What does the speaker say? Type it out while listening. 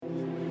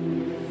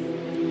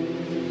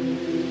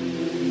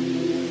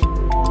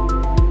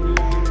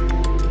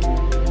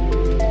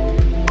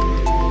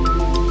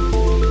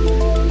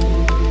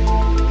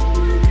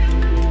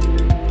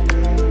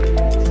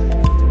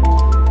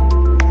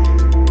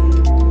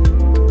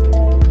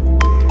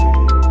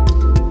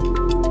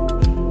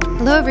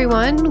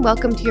everyone.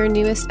 Welcome to your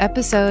newest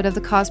episode of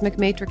the Cosmic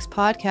Matrix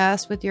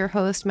podcast with your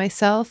host,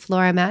 myself,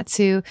 Laura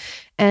Matsu,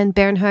 and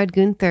Bernhard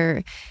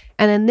Gunther.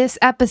 And in this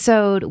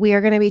episode, we are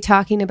going to be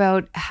talking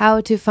about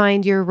how to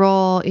find your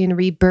role in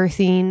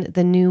rebirthing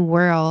the new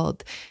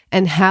world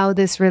and how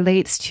this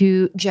relates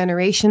to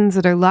generations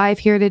that are live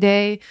here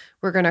today.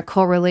 We're going to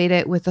correlate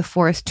it with the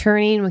fourth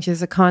turning, which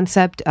is a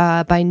concept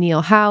by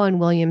Neil Howe and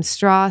William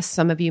Strauss.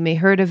 Some of you may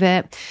heard of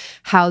it.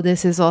 How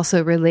this is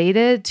also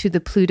related to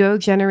the Pluto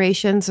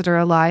generations that are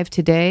alive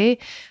today.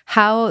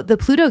 How the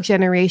Pluto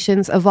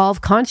generations evolve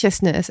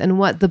consciousness and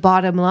what the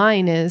bottom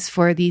line is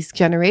for these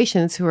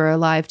generations who are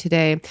alive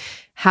today.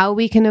 How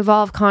we can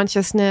evolve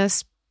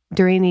consciousness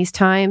during these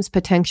times,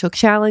 potential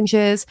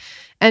challenges,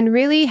 and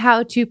really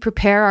how to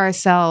prepare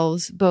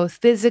ourselves both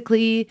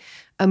physically,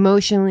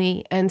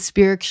 emotionally, and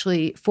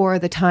spiritually for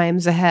the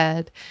times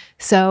ahead.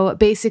 So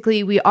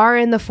basically, we are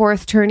in the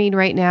fourth turning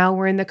right now.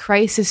 We're in the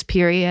crisis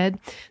period.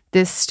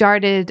 This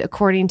started,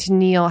 according to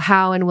Neil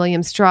Howe and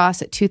William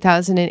Strauss, at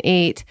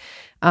 2008.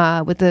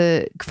 With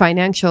the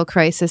financial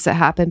crisis that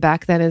happened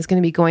back then, is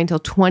going to be going till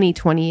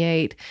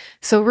 2028.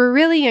 So we're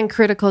really in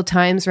critical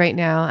times right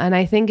now. And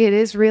I think it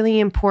is really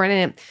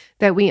important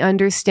that we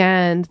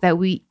understand that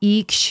we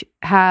each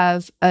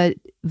have a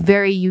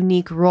very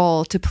unique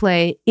role to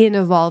play in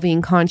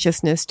evolving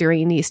consciousness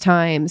during these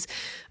times.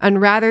 And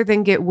rather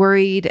than get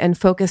worried and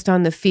focused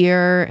on the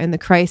fear and the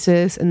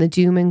crisis and the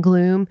doom and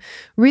gloom,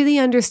 really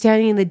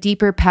understanding the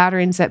deeper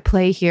patterns at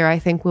play here, I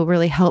think will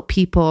really help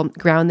people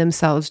ground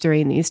themselves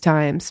during these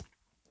times.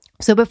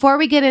 So before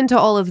we get into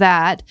all of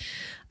that,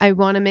 I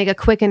want to make a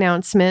quick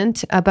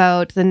announcement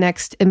about the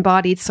next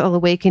Embodied Soul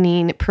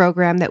Awakening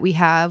program that we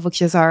have,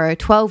 which is our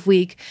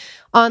 12-week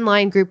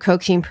online group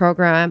coaching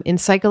program in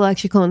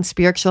psychological and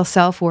spiritual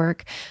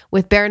self-work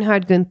with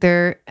Bernhard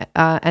Gunther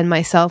and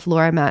myself,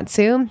 Laura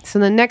Matsu. So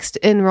the next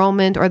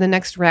enrollment or the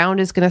next round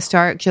is going to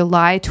start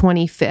July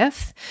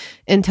 25th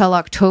until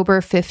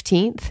October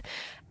 15th.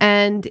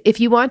 And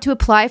if you want to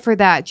apply for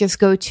that, just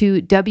go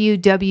to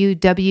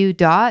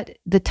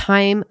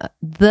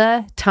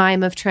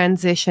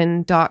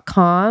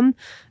www.thetimeoftransition.com.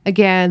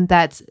 Again,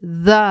 that's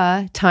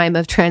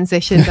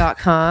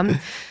thetimeoftransition.com.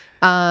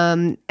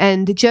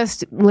 And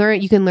just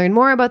learn, you can learn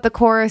more about the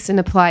course and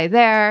apply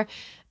there.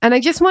 And I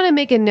just want to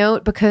make a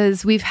note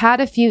because we've had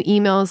a few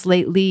emails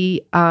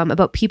lately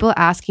about people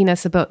asking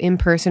us about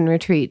in-person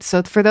retreats.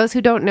 So for those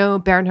who don't know,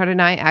 Bernhard and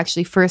I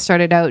actually first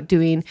started out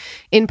doing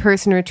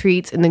in-person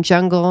retreats in the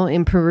jungle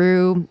in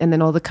Peru, and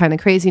then all the kind of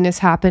craziness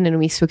happened and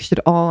we switched it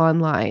all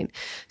online.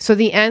 So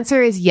the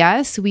answer is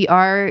yes, we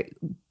are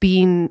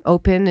being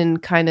open and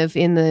kind of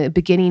in the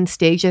beginning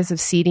stages of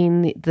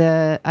seeding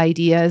the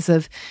ideas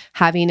of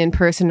having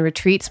in-person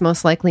retreats,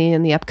 most likely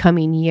in the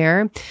upcoming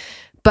year.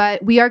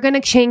 But we are going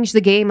to change the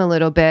game a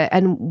little bit,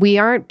 and we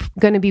aren't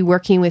going to be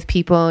working with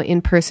people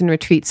in person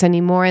retreats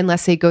anymore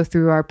unless they go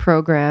through our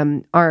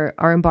program, our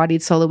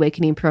Embodied Soul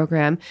Awakening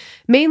program,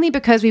 mainly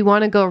because we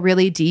want to go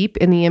really deep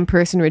in the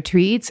in-person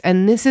retreats.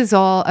 And this is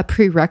all a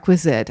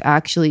prerequisite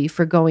actually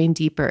for going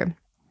deeper.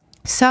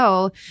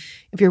 So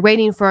if you're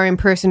waiting for our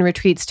in-person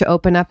retreats to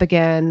open up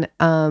again,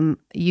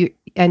 you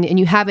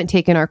haven't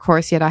taken our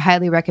course yet, I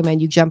highly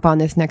recommend you jump on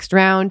this next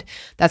round.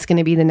 That's going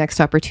to be the next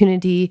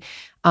opportunity.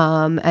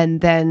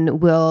 And then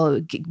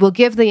we'll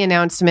give the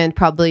announcement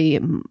probably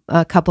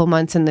a couple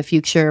months in the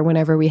future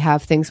whenever we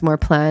have things more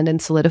planned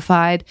and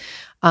solidified.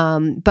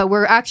 But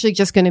we're actually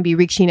just going to be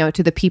reaching out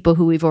to the people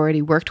who we've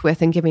already worked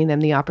with and giving them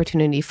the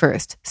opportunity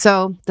first.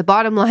 So the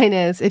bottom line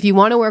is, if you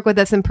want to work with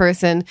us in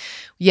person,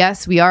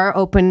 yes, we are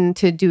open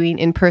to doing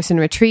in-person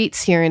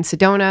retreats here in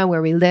Sedona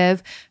where we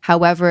live.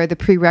 However, the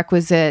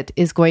prerequisite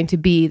is going to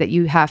be that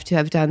you have to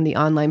have done the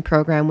online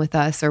program with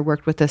us or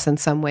worked with us in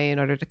some way in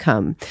order to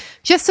come,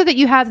 just so that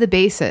you have the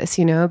basis,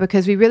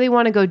 because we really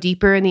want to go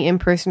deeper in the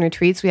in-person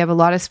retreats. We have a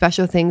lot of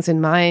special things in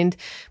mind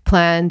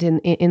planned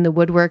in the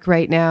woodwork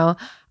right now.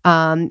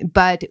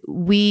 But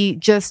we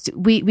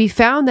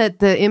found that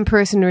the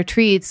in-person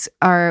retreats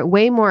are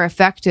way more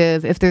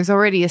effective if there's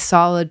already a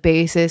solid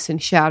basis in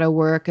shadow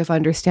work of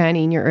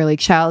understanding your early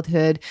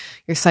childhood,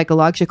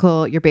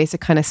 your basic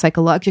kind of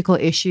psychological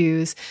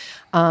issues.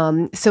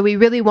 So we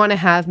really want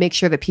to make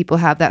sure that people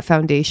have that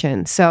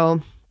foundation. So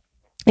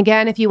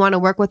again, if you want to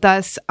work with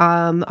us,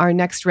 our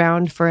next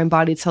round for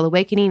Embodied Soul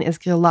Awakening is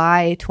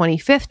July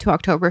 25th to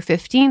October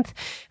 15th.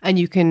 And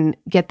you can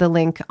get the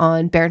link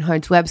on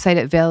Bernhard's website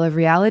at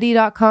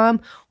veilofreality.com,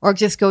 or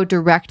just go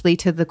directly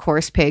to the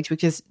course page,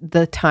 which is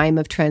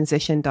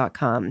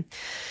thetimeoftransition.com.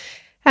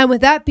 And with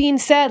that being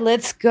said,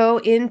 let's go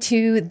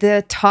into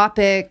the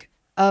topic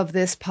of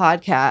this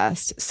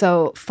podcast.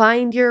 So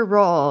find your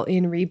role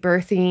in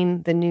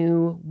rebirthing the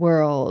new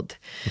world.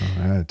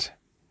 All right.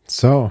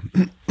 So...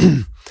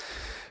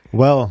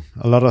 Well,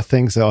 a lot of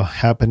things are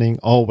happening,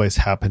 always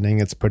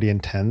happening. It's pretty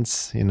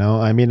intense,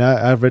 I mean,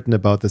 I've written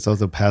about this over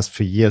the past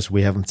few years.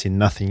 We haven't seen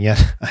nothing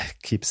yet. I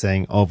keep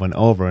saying over and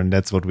over, and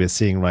that's what we're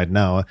seeing right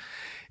now.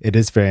 It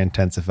is very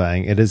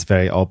intensifying. It is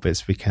very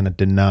obvious. We cannot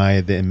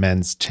deny the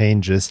immense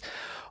changes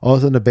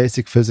also on the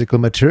basic physical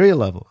material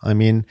level. I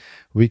mean,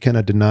 we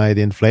cannot deny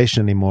the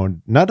inflation anymore,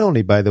 not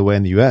only, by the way,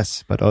 in the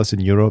US, but also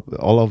in Europe.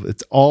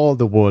 All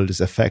the world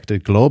is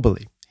affected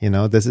globally. You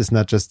know, this is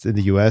not just in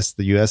the US.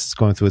 The US is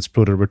going through its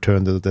Pluto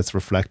return. That's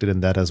reflected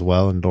in that as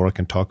well. And Laura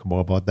can talk more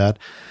about that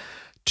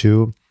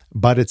too.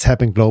 But it's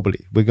happening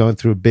globally. We're going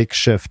through a big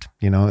shift.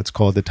 You know, it's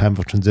called the time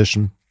of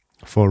transition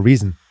for a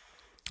reason.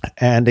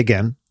 And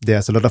again,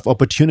 there's a lot of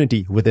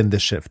opportunity within the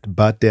shift,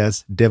 but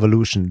there's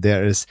devolution,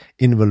 there is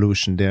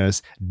involution,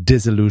 there's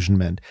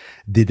disillusionment,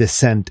 the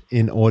descent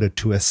in order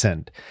to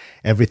ascend.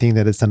 Everything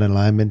that is in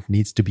alignment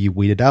needs to be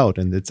weeded out.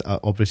 And it's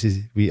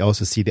obviously, we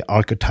also see the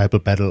archetypal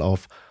battle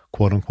of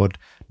quote unquote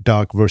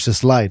dark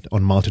versus light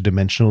on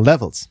multidimensional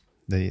levels.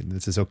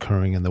 This is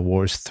occurring in the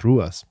wars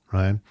through us,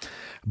 right?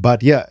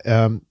 But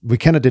yeah, we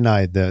cannot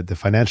deny the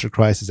financial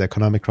crisis,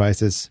 economic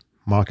crisis,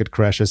 market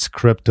crashes,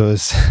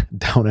 cryptos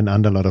down and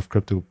under. A lot of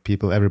crypto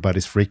people,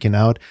 everybody's freaking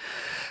out.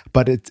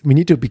 But we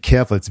need to be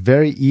careful. It's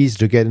very easy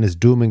to get in this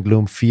doom and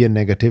gloom, fear,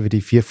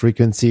 negativity, fear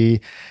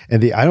frequency.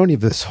 And the irony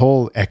of this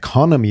whole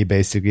economy,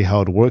 basically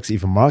how it works,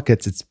 even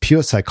markets, it's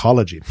pure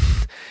psychology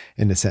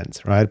in a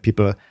sense, right?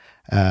 People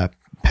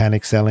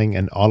panic selling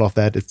and all of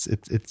that.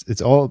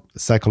 It's all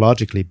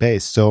psychologically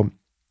based. So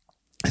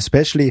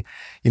especially,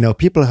 you know,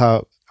 people who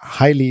are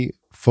highly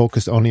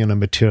focused only on a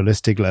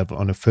materialistic level,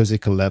 on a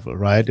physical level,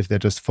 right? If they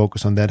just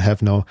focus on that,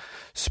 have no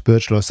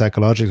spiritual or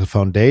psychological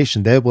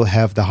foundation, they will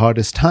have the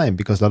hardest time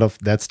because a lot of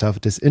that stuff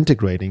is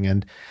disintegrating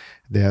and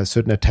they are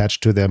certainly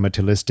attached to their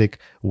materialistic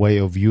way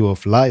of view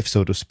of life,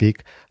 so to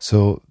speak.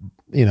 So,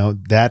 you know,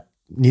 that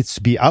needs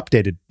to be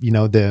updated. You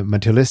know, the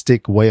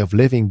materialistic way of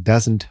living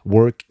doesn't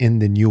work in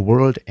the new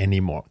world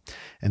anymore.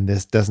 And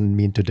this doesn't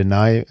mean to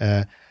deny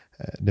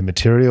the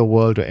material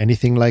world or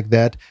anything like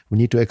that. We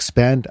need to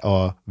expand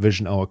our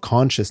vision, our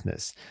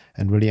consciousness,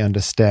 and really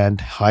understand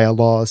higher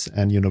laws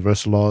and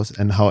universal laws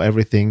and how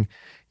everything,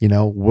 you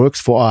know, works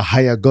for our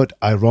higher good.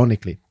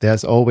 Ironically,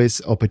 there's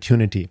always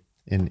opportunity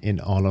in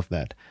all of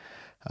that.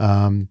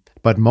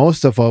 But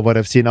most of all, what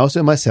I've seen also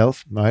in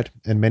myself, right,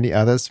 and many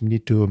others, we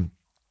need to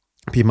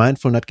be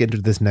mindful, not get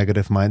into this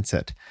negative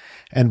mindset.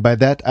 And by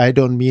that, I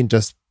don't mean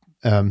just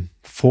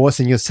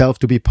forcing yourself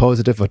to be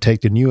positive or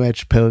take the new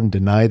age pill and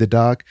deny the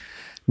dark.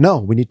 No,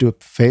 we need to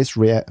face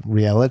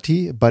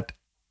reality, but,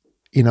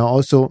 you know,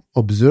 also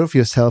observe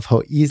yourself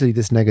how easily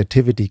this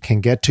negativity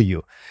can get to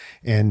you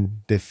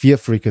and the fear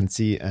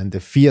frequency and the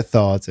fear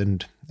thoughts.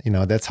 And, you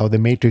know, that's how the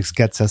matrix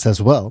gets us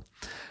as well.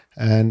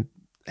 And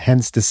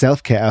hence the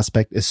self-care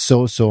aspect is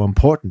so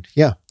important.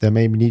 Yeah, there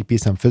may need to be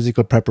some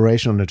physical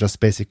preparation on a just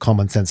basic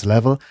common sense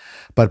level,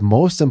 but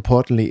most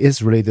importantly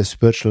is really the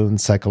spiritual and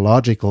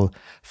psychological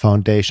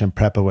foundation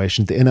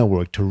preparation, the inner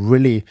work to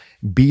really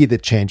be the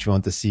change we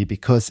want to see.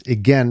 Because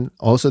again,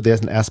 also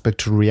there's an aspect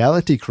to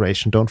reality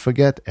creation. Don't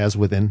forget, as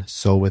within,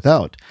 so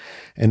without.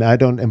 And I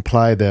don't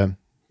imply the,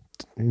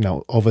 you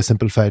know,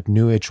 oversimplified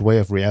new age way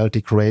of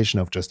reality creation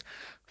of just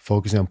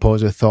focusing on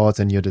positive thoughts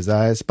and your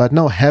desires, but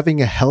no,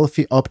 having a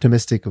healthy,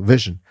 optimistic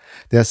vision.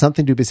 There's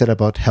something to be said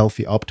about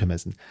healthy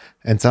optimism.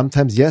 And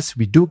sometimes, yes,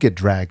 we do get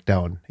dragged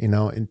down, you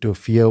know, into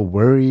fear,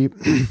 worry.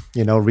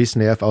 You know,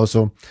 recently I've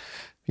also,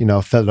 you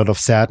know, felt a lot of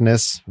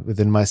sadness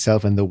within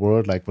myself and the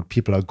world, like what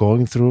people are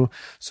going through.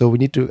 So we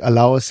need to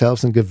allow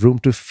ourselves and give room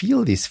to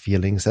feel these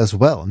feelings as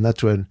well, not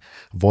to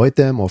avoid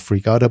them or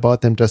freak out about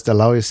them. Just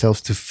allow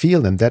yourselves to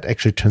feel them. That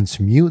actually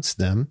transmutes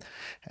them.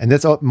 And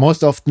that's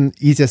most often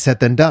easier said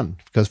than done,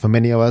 because for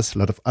many of us, a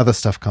lot of other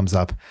stuff comes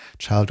up,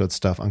 childhood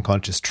stuff,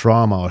 unconscious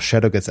trauma, or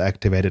shadow gets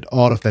activated.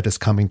 All of that is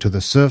coming to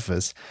the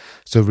surface.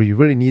 So we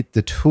really need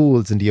the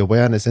tools and the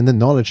awareness and the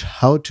knowledge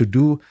how to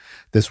do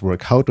this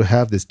work, how to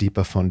have this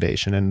deeper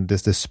foundation and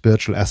this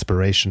spiritual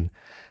aspiration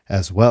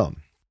as well.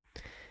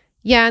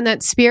 Yeah, and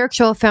that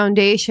spiritual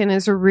foundation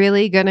is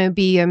really going to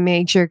be a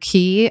major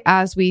key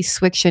as we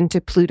switch into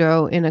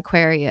Pluto in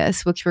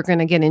Aquarius, which we're going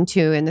to get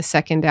into in the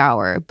second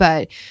hour.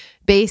 But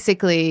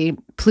basically,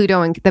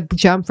 Pluto and the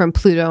jump from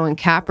Pluto and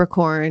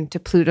Capricorn to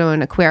Pluto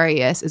and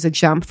Aquarius is a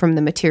jump from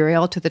the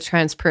material to the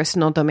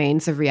transpersonal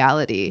domains of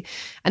reality.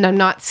 And I'm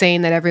not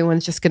saying that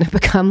everyone's just going to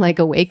become like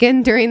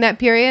awakened during that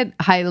period.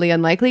 Highly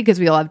unlikely, because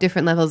we all have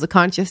different levels of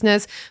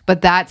consciousness.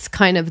 But that's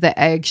kind of the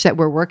edge that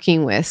we're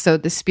working with. So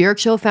the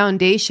spiritual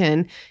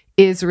foundation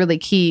is really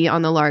key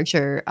on the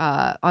larger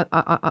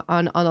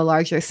on a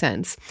larger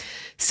sense.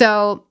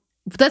 So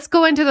let's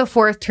go into the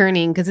fourth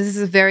turning, because this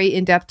is a very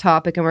in-depth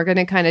topic and we're going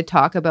to kind of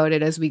talk about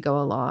it as we go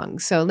along.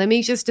 So let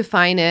me just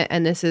define it.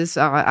 And this is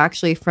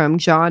actually from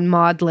John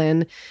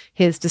Maudlin,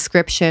 his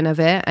description of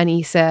it. And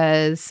he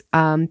says,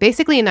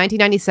 basically in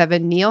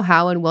 1997, Neil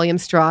Howe and William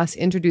Strauss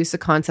introduced the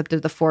concept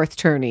of the fourth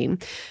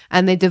turning.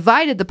 And they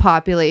divided the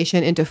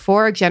population into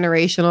 4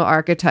 generational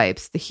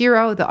archetypes: the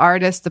hero, the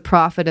artist, the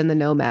prophet, and the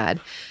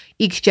nomad.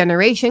 Each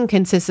generation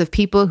consists of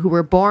people who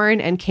were born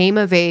and came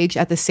of age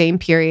at the same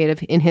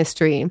period in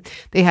history.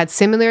 They had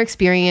similar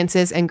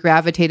experiences and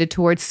gravitated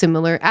towards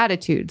similar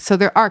attitudes. So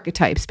they're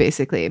archetypes,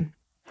 basically.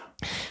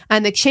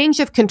 And the change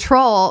of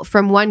control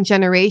from one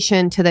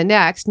generation to the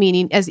next,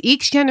 meaning as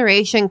each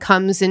generation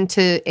comes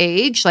into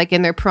age, like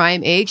in their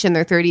prime age, in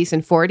their 30s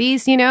and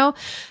 40s,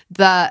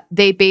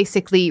 they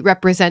basically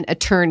represent a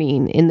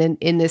turning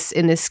in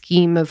this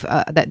scheme of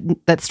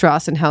that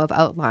Strauss and Howe have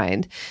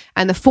outlined.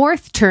 And the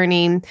fourth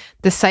turning,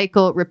 the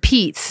cycle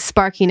repeats,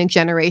 sparking a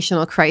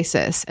generational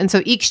crisis. And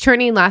so each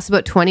turning lasts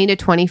about 20 to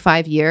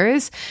 25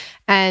 years.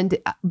 And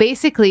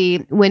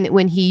basically,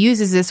 when he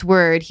uses this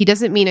word, he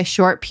doesn't mean a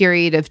short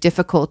period of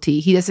difficulty.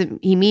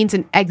 He means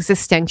an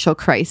existential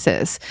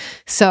crisis.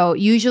 So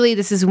usually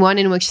this is one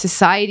in which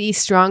society's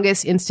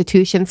strongest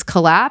institutions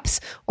collapse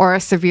or are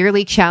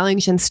severely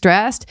challenged and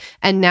stressed,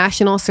 and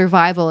national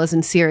survival is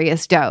in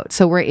serious doubt.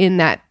 So we're in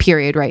that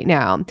period right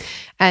now.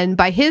 And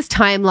by his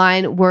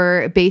timeline,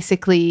 we're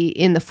basically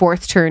in the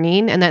fourth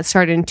turning, and that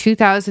started in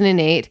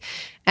 2008.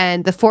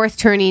 And the fourth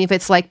turning, if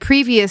it's like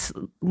previous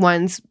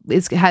ones,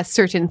 has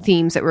certain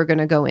themes that we're going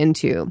to go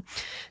into.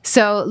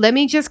 So let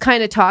me just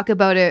kind of talk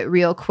about it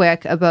real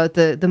quick about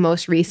the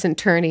most recent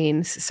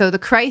turnings. So the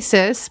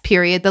crisis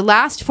period, the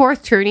last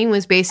fourth turning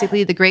was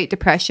basically the Great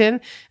Depression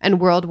and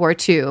World War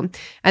II.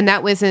 And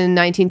that was in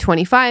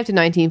 1925 to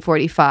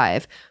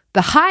 1945.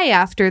 The high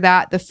after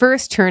that, the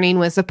first turning,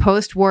 was a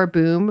post-war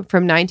boom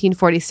from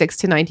 1946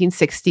 to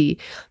 1960.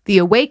 The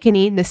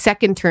awakening, the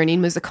second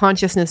turning, was the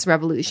consciousness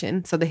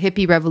revolution. So the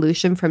hippie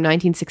revolution from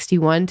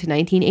 1961 to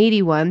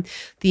 1981.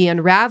 The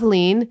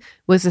unraveling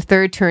was the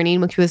third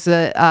turning, which was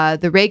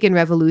the Reagan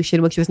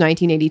revolution, which was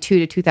 1982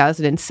 to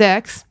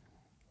 2006.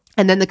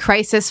 And then the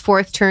crisis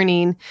fourth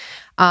turning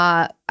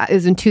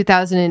is in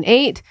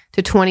 2008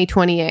 to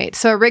 2028.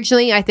 So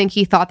originally, I think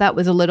he thought that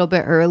was a little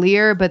bit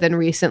earlier, but then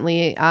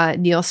recently,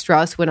 Neil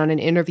Strauss went on an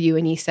interview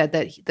and he said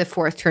that the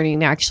fourth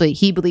turning, actually,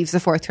 he believes the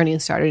fourth turning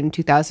started in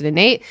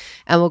 2008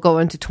 and will go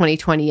into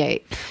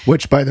 2028.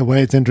 Which, by the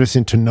way, it's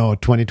interesting to know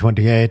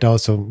 2028,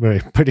 also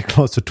pretty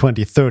close to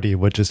 2030,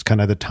 which is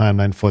kind of the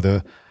timeline for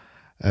the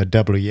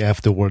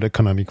WEF, the World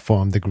Economic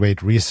Forum, the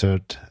Great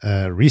Reset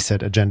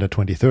Agenda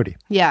 2030.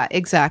 Yeah,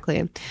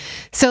 exactly.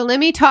 So let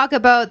me talk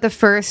about the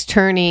first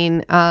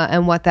turning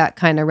and what that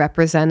kind of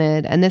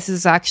represented. And this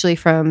is actually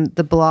from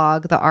the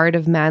blog, The Art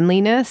of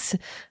Manliness,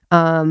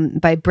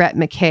 by Brett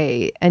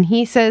McKay. And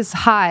he says,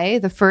 hi,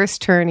 the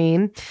first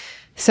turning.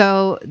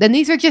 So then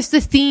these are just the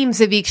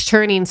themes of each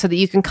turning so that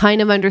you can kind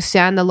of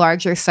understand the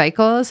larger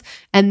cycles.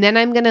 And then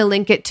I'm going to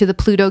link it to the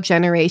Pluto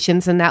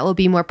generations, and that will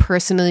be more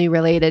personally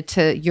related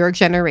to your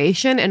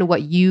generation and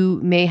what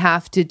you may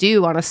have to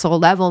do on a soul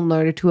level in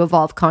order to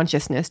evolve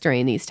consciousness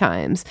during these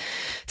times.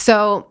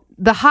 So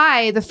the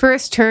high, the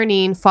first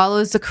turning,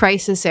 follows the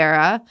crisis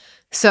era.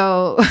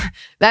 So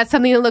that's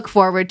something to look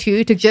forward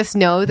to just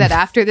know that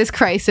after this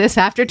crisis,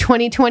 after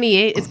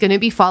 2028, it's going to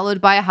be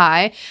followed by a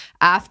high.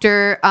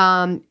 After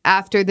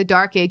the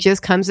dark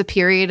ages comes a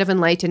period of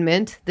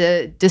enlightenment,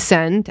 the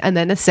descend and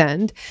then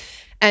ascend.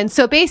 And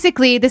so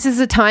basically, this is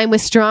a time with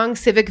strong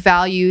civic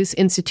values.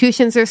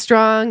 Institutions are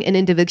strong and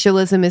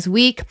individualism is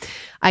weak.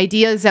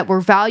 Ideas that were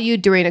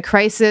valued during a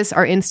crisis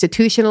are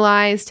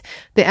institutionalized.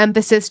 The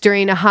emphasis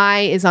during a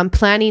high is on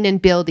planning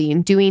and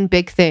building, doing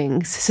big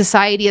things.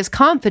 Society is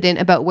confident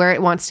about where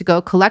it wants to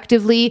go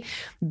collectively,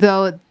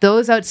 though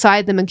those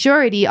outside the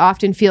majority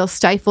often feel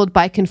stifled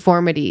by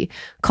conformity.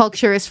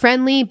 Culture is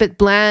friendly, but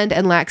bland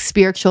and lacks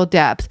spiritual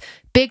depth.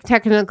 Big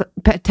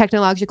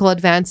technological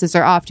advances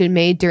are often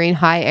made during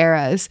high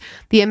eras.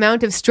 The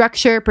amount of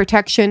structure,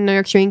 protection,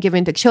 nurturing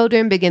given to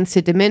children begins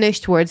to diminish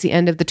towards the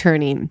end of the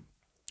turning.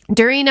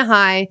 During a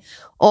high,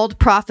 old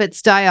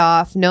prophets die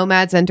off,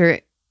 nomads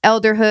enter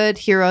elderhood,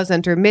 heroes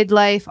enter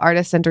midlife,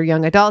 artists enter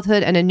young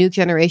adulthood, and a new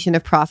generation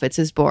of prophets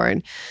is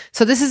born.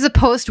 So this is a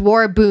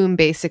post-war boom,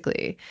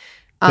 basically.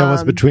 That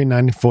was between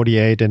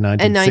 1948 and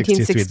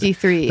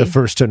 1963, the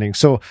first turning.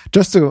 So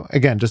just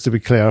to be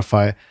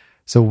clarified,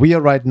 so we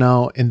are right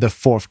now in the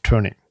fourth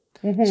turning.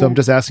 Mm-hmm. So I'm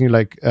just asking you,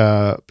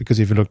 because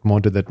if you looked more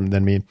into that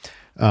than me,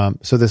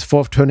 so this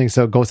fourth turning,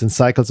 so it goes in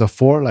cycles of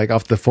four. Like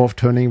after the fourth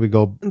turning, we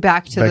go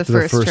back to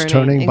the first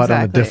turning, but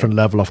on a different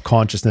level of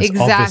consciousness.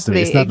 Exactly,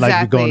 obviously, it's not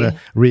like we're going to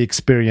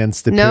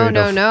re-experience the period.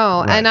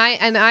 No. Right.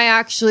 And I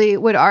actually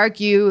would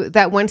argue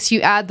that once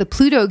you add the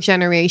Pluto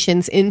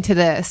generations into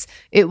this,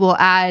 it will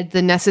add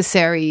the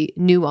necessary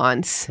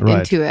nuance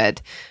into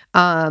it.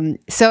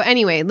 So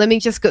anyway, let me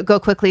just go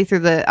quickly through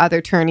the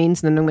other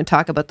turnings, and then I'm going to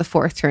talk about the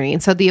fourth turning.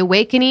 So the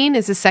awakening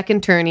is the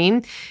second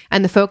turning,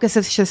 and the focus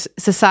of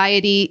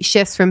society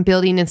shifts from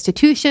building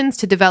institutions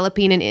to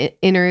developing an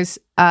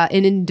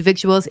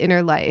individual's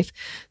inner life.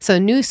 So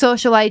new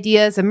social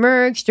ideas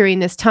emerge during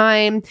this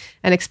time,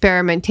 and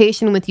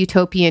experimentation with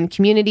utopian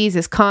communities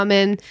is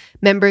common.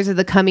 Members of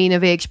the coming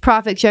of age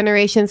prophet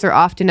generations are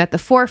often at the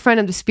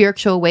forefront of the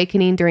spiritual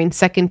awakening during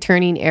second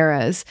turning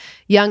eras.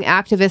 Young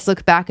activists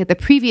look back at the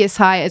previous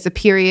high as a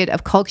period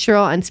of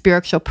cultural and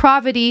spiritual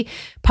poverty,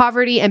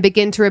 and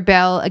begin to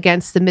rebel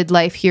against the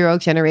midlife hero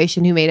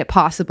generation who made it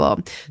possible.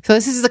 So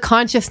this is the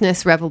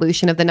consciousness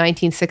revolution of the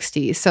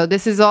 1960s. So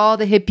this is all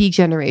the hippie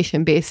generation,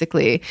 revolution,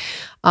 basically.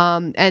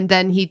 And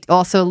then he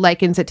also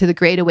likens it to the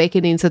great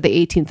awakenings of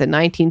the 18th and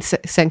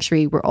 19th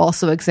century were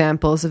also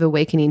examples of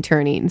awakening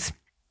turnings.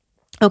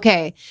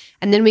 Okay.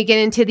 And then we get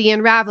into the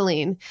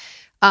unraveling.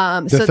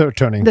 The third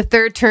turning. The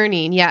third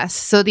turning, yes.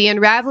 So the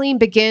unraveling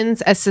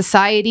begins as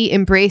society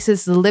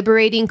embraces the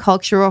liberating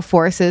cultural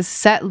forces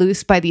set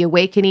loose by the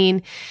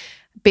awakening.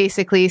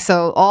 Basically,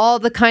 so all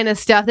the kind of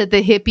stuff that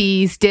the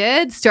hippies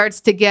did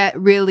starts to get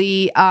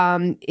really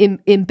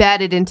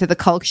embedded into the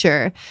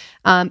culture.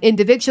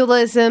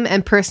 Individualism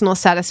and personal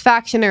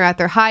satisfaction are at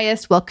their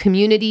highest, while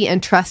community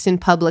and trust in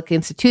public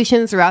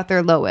institutions are at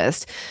their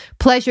lowest.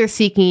 Pleasure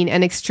seeking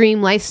and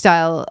extreme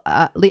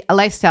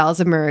lifestyles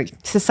emerge.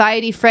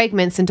 Society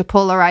fragments into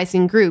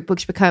polarizing groups,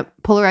 which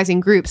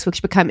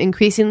become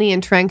increasingly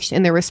entrenched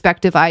in their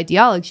respective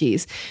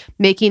ideologies,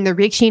 making the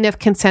reaching of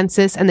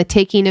consensus and the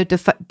taking of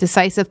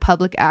decisive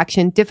public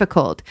action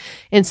difficult.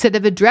 Instead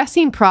of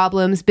addressing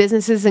problems,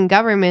 businesses and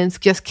governments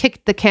just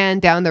kick the can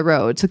down the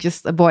road, so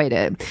just avoid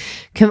it.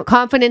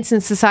 Confidence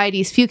in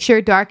society's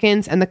future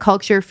darkens and the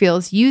culture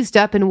feels used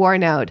up and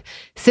worn out.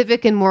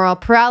 Civic and moral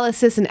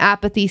paralysis and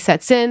apathy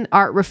sets in.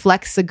 Art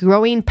reflects the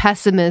growing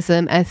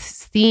pessimism as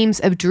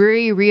themes of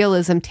dreary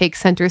realism take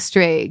center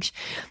stage.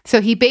 So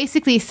he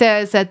basically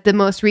says that the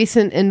most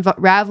recent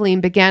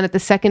unraveling began at the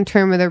second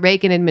term of the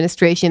Reagan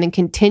administration and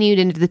continued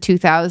into the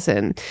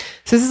 2000s.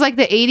 So this is like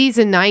the 80s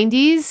and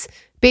 90s,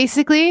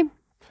 basically.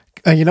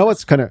 You know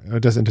what's kind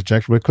of, just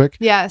interject real quick?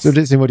 Yes. So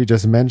this is what you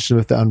just mentioned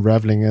with the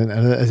unraveling. And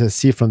as I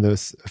see from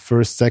this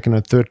first, second,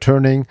 and third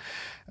turning,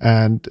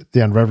 and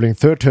the unraveling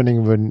third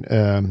turning, when,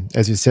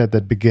 as you said,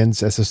 that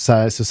begins as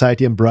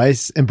society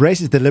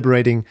embraces the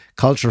liberating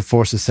cultural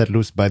forces set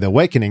loose by the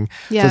awakening.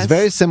 Yes. So it's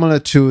very similar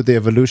to the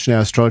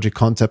evolutionary astrology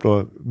concept,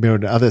 or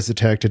the other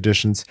esoteric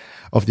traditions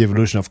of the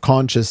evolution of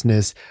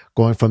consciousness,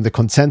 going from the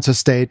consensus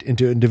state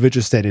into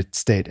individuated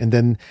state. And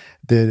then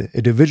the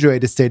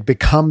individuated state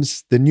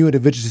becomes the new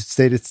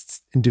individuated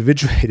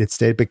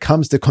state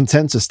becomes the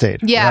consensus state.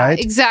 Yeah, right?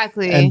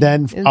 exactly. And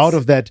then out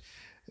of that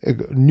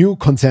new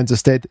consensus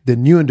state, the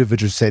new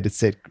individuated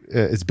state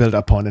is built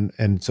upon,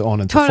 and so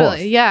on and so forth.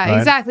 Totally, yeah, right?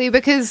 exactly.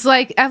 Because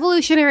like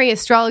evolutionary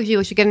astrology,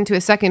 which we'll get into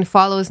a second,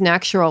 follows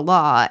natural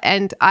law.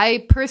 And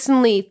I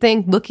personally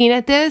think, looking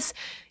at this,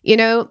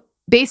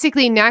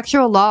 basically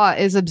natural law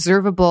is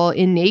observable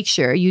in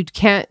nature. You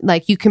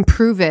can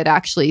prove it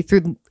actually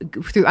through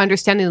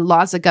understanding the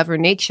laws that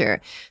govern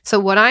nature. So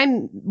what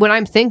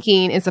I'm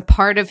thinking is a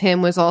part of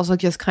him was also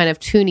just kind of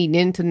tuning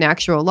into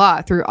natural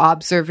law through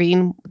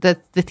observing the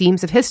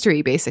themes of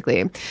history,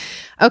 basically.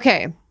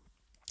 Okay.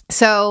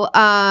 So,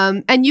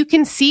 and you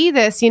can see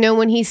this,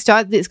 when he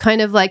started this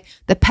kind of like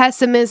the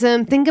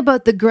pessimism. Think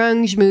about the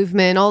grunge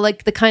movement, all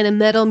like the kind of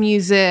metal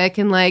music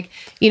and like,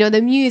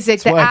 the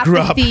music, the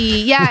apathy.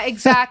 Yeah,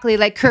 exactly.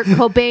 Like Kurt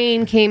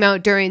Cobain came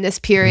out during this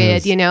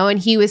period, yes. And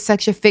he was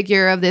such a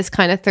figure of this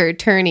kind of third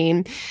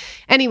turning.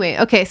 Anyway,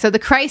 okay. So the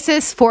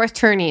crisis, fourth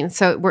turning.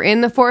 So we're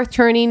in the fourth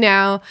turning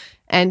now.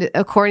 And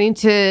according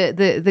to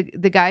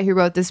the guy who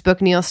wrote this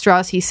book, Neil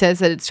Strauss, he says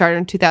that it started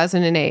in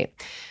 2008.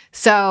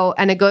 So,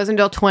 and it goes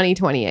until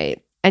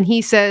 2028. And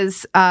he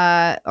says,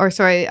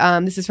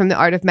 this is from the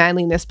Art of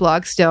Manliness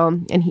blog still.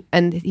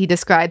 And he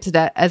describes it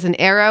as an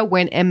era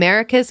when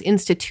America's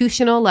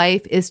institutional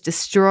life is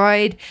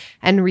destroyed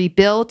and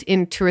rebuilt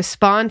into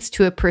response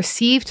to a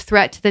perceived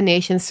threat to the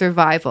nation's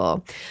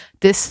survival.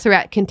 This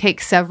threat can take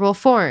several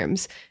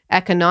forms: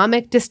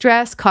 economic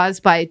distress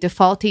caused by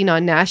defaulting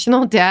on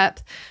national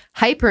debt,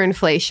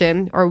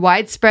 hyperinflation or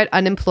widespread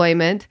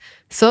unemployment,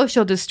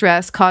 social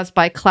distress caused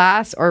by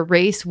class or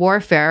race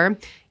warfare,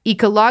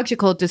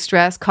 ecological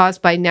distress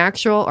caused by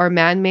natural or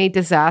man-made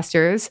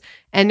disasters,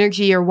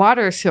 energy or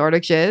water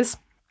shortages,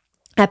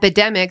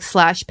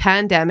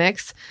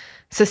 epidemics/pandemics,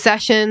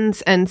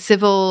 secessions and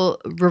civil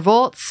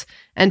revolts,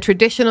 and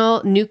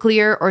traditional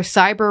nuclear or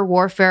cyber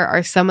warfare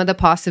are some of the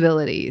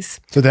possibilities.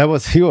 So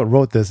he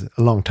wrote this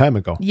a long time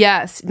ago.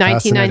 Yes,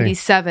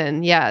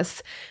 1997,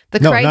 yes.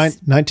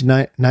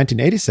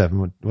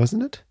 1987,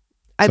 wasn't it?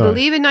 I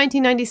believe in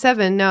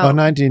 1997, no. Oh,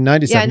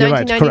 1997, yeah, you're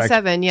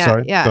 1997, right, yeah.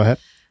 Sorry, yeah. Go ahead.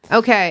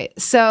 Okay,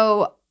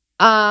 so,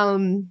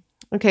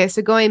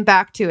 so going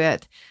back to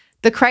it.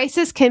 The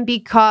crisis can be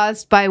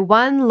caused by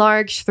one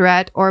large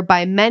threat or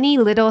by many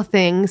little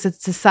things that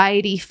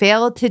society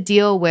failed to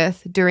deal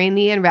with during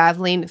the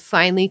unraveling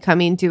finally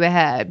coming to a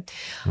head.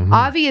 Mm-hmm.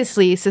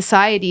 Obviously,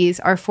 societies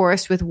are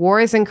forced with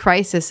wars and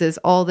crises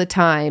all the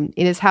time.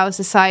 It is how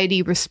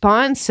society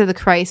responds to the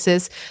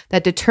crisis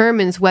that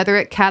determines whether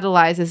it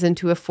catalyzes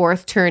into a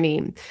fourth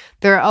turning.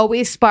 There are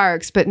always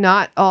sparks, but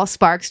not all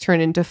sparks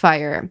turn into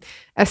fire.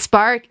 A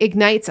spark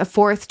ignites a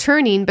fourth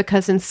turning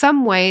because in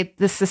some way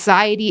the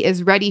society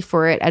is ready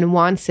for it and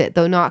wants it,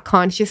 though not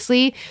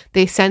consciously.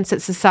 They sense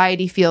that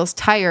society feels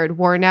tired,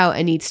 worn out,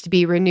 and needs to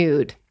be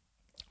renewed.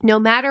 No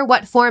matter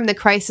what form the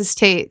crisis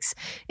takes,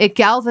 it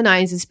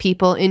galvanizes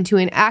people into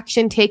an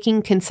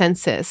action-taking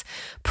consensus.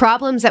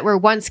 Problems that were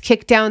once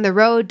kicked down the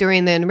road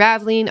during the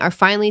unraveling are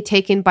finally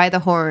taken by the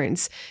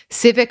horns.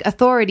 Civic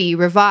authority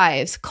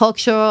revives.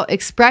 Cultural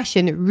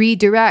expression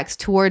redirects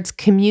towards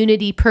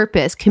community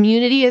purpose.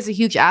 Community is a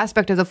huge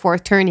aspect of the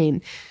fourth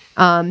turning.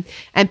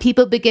 And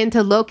people begin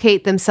to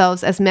locate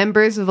themselves as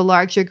members of a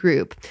larger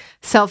group.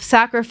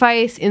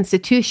 Self-sacrifice,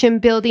 institution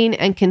building,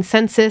 and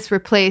consensus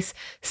replace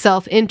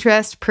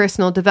self-interest,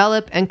 personal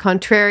development, and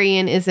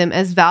contrarianism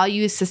as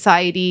values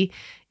society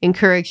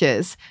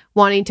encourages.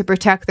 Wanting to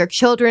protect their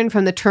children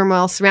from the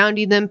turmoil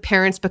surrounding them,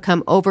 parents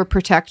become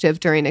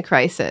overprotective during a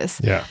crisis.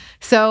 Yeah.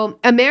 So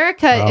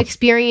America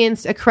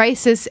experienced a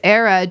crisis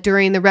era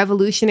during the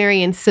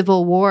Revolutionary and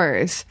Civil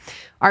Wars.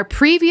 Our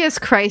previous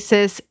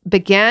crisis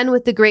began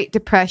with the Great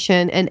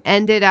Depression and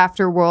ended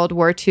after World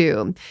War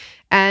II.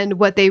 And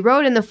what they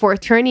wrote in the fourth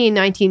turning in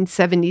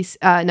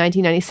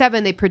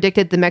 1997, they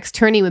predicted the next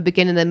turning would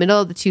begin in the middle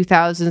of the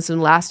 2000s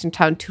and last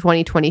until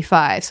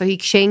 2025. So he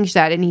changed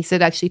that and he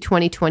said actually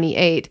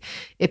 2028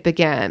 it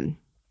began.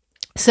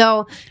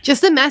 So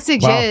just the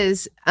message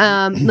is,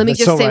 let me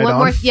just say one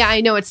more. Yeah,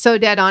 I know it's so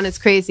dead on. It's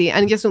crazy.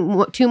 And just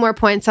two more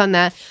points on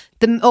that.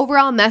 The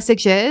overall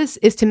message is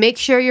to make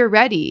sure you're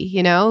ready,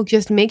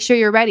 just make sure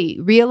you're ready.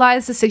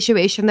 Realize the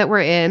situation that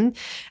we're in.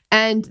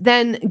 And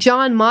then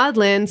John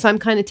Maudlin, so I'm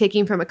kind of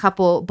taking from a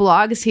couple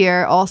blogs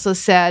here, also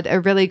said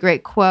a really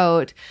great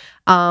quote,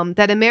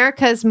 that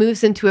America's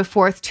moves into a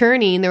fourth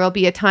turning, there will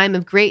be a time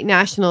of great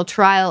national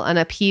trial and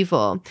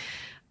upheaval.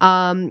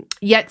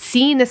 Yet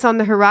seeing this on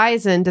the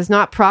horizon does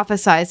not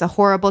prophesize a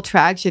horrible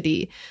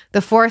tragedy.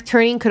 The fourth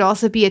turning could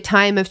also be a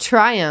time of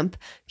triumph.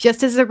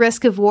 Just as the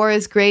risk of war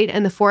is great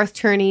and the fourth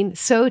turning,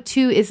 so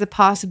too is the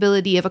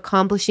possibility of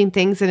accomplishing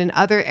things that in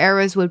other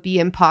eras would be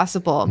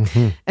impossible,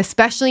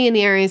 especially in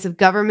the areas of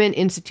government,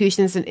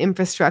 institutions, and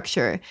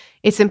infrastructure.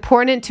 It's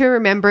important to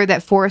remember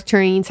that fourth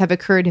turnings have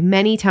occurred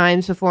many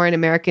times before in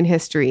American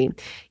history.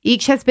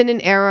 Each has been an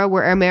era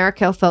where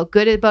America felt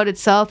good about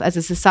itself as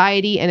a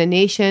society and a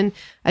nation,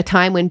 a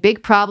time when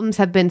big problems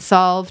have been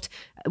solved,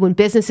 when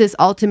businesses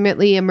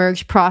ultimately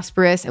emerged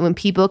prosperous, and when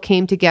people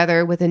came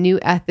together with a new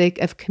ethic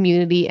of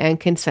community and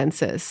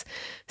consensus.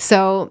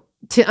 So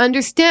to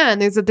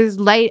understand there's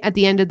light at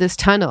the end of this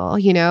tunnel,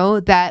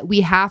 that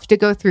we have to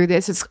go through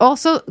this. It's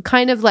also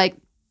kind of like,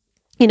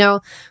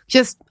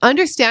 just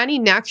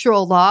understanding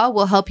natural law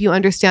will help you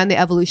understand the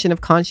evolution of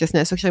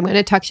consciousness, which I'm going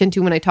to touch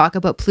into when I talk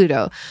about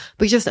Pluto.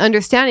 But just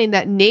understanding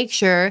that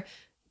nature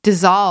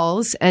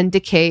dissolves and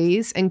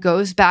decays and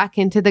goes back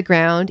into the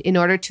ground in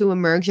order to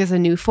emerge as a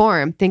new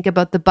form. Think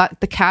about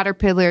the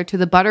caterpillar to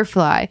the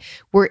butterfly.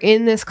 We're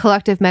in this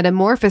collective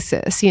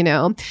metamorphosis,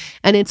 and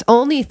it's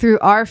only through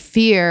our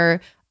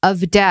fear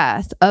of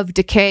death, of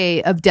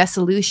decay, of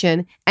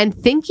dissolution, and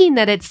thinking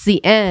that it's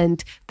the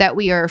end that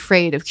we are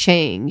afraid of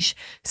change.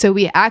 So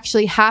we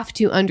actually have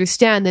to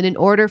understand that in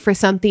order for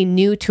something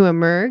new to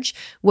emerge,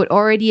 what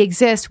already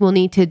exists will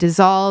need to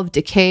dissolve,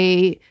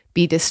 decay,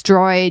 be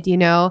destroyed,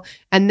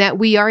 and that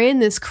we are in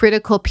this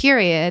critical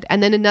period.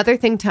 And then another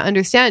thing to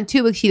understand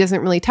too, which he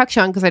doesn't really touch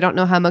on because I don't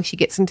know how much he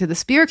gets into the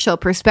spiritual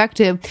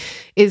perspective,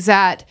 is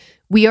that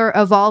we are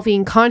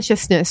evolving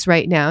consciousness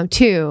right now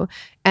too.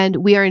 And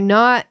we are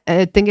not,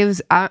 I think it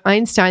was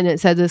Einstein that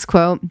said this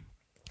quote,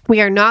 we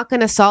are not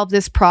going to solve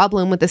this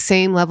problem with the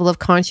same level of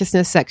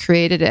consciousness that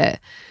created it.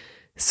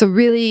 So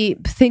really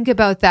think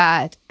about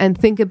that and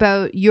think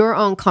about your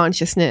own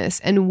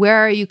consciousness and where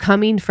are you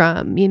coming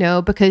from,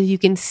 because you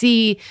can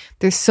see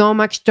there's so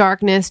much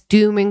darkness,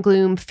 doom and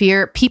gloom,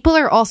 fear. People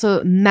are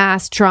also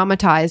mass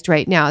traumatized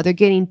right now. They're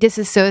getting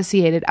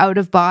disassociated, out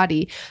of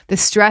body. The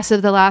stress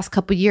of the last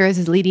couple of years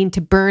is leading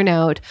to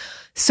burnout.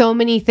 So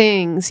many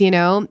things,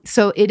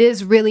 So it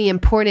is really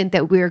important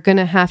that we're going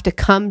to have to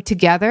come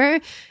together.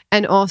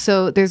 And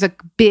also there's a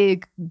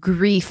big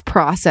grief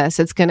process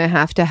that's going to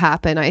have to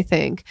happen, I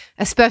think,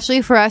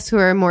 especially for us who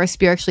are more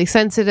spiritually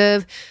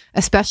sensitive,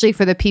 especially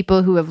for the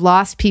people who have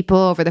lost people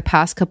over the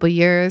past couple of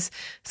years.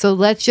 So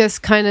let's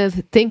just kind of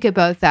think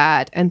about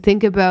that and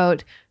think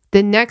about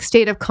the next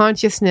state of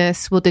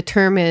consciousness will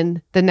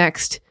determine the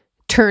next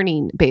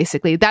turning,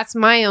 basically. That's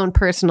my own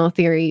personal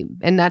theory,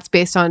 and that's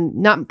based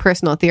on, not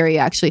personal theory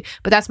actually,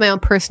 but that's my own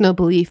personal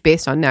belief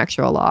based on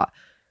natural law.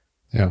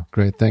 Yeah,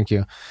 great. Thank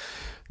you.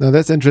 Now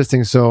that's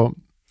interesting. So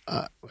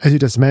as you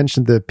just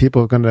mentioned, the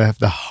people are going to have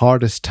the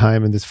hardest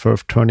time in this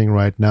fourth turning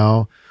right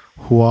now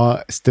who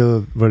are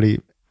still really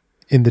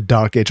in the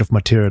dark age of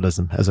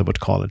materialism, as I would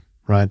call it,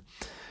 right?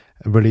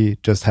 Really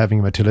just having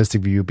a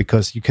materialistic view,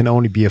 because you can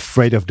only be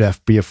afraid of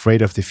death, be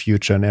afraid of the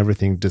future and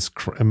everything just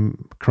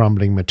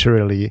crumbling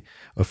materially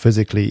or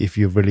physically if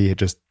you really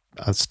just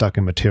are stuck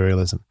in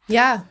materialism.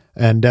 Yeah.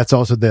 And that's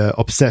also the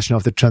obsession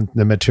of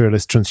the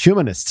materialist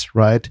transhumanists,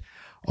 right?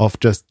 Of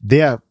just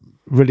their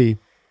really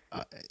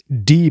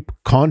deep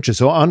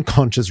conscious or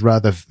unconscious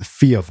rather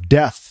fear of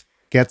death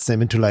gets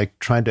them into like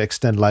trying to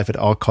extend life at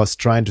all costs,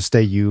 trying to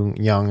stay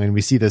young. And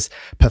we see this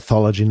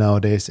pathology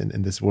nowadays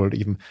in this world,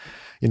 even,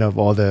 of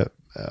all the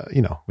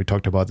we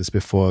talked about this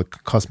before,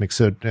 cosmic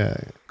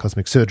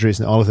surgeries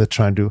and all of that,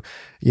 trying to,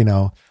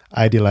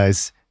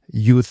 idealize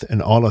youth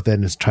and all of that,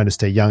 and is trying to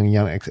stay young,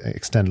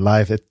 extend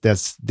life.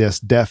 There's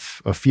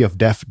death or fear of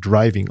death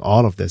driving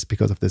all of this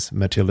because of this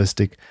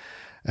materialistic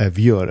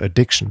view or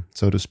addiction,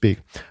 so to speak.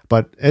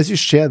 But as you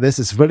share this,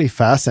 it's really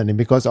fascinating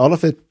because all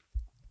of it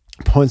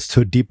points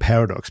to a deep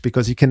paradox,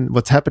 because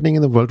what's happening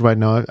in the world right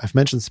now, I've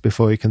mentioned this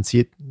before, you can see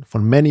it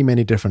from many,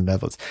 many different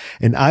levels.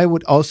 And I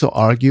would also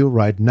argue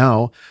right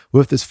now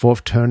with this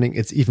fourth turning,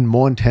 it's even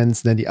more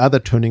intense than the other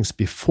turnings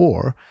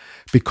before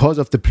because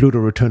of the Pluto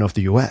return of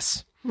the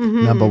US.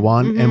 Number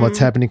one, and what's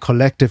happening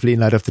collectively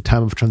in light of the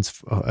time of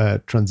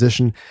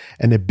transition,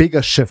 and a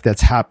bigger shift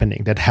that's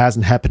happening that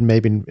hasn't happened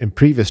maybe in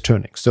previous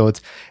turnings. So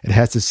it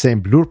has the same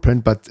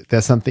blueprint, but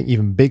there's something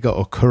even bigger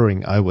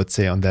occurring, I would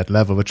say, on that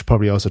level, which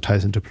probably also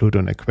ties into Pluto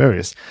and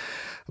Aquarius.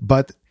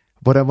 But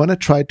what I want to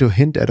try to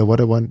hint at, or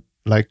what I want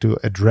like to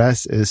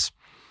address is,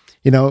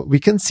 we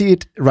can see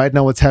it right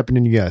now, what's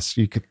happening in the US.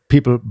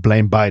 People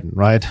blame Biden,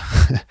 right?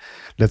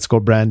 Let's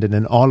go Brandon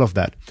and all of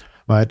that.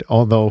 Right?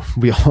 Although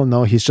we all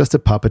know he's just a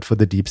puppet for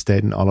the deep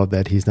state and all of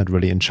that. He's not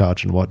really in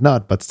charge and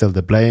whatnot, but still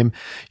the blame,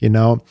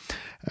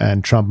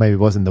 and Trump maybe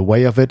was in the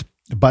way of it.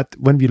 But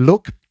when we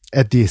look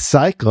at these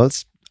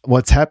cycles,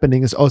 what's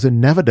happening is also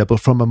inevitable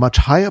from a much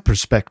higher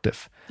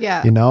perspective.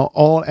 Yeah.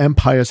 All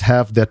empires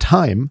have their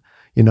time,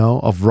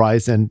 of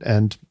rise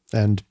and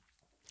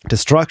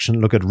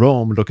destruction. Look at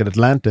Rome, look at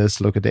Atlantis,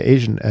 look at the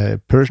Asian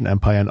Persian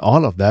Empire and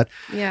all of that.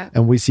 Yeah.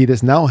 And we see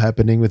this now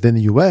happening within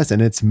the US,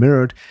 and it's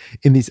mirrored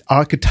in these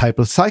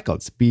archetypal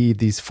cycles, be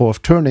these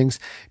fourth turnings,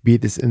 be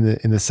this in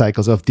the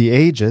cycles of the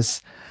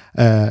ages,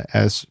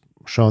 as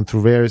shown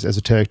through various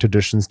esoteric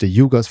traditions, the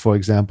yugas, for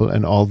example,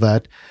 and all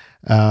that.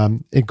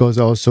 It goes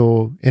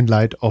also in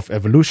light of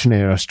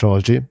evolutionary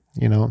astrology,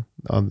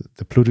 on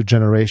the Pluto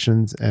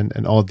generations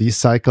and all these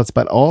cycles,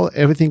 but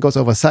everything goes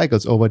over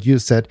cycles, or what you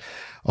said,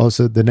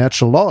 also the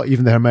natural law,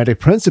 even the Hermetic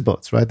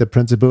principles, right? The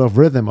principle of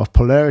rhythm, of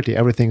polarity,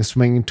 everything is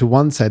swinging to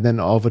one side, then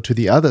over to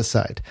the other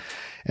side.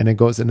 And it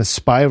goes in a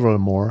spiral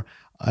more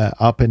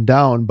up and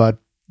down. But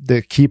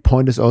the key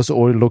point is also,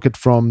 or look at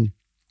from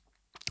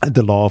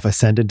the law of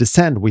ascent and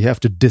descent. We have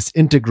to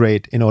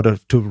disintegrate in order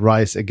to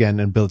rise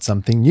again and build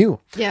something new.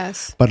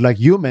 Yes. But like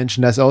you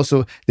mentioned, there's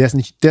also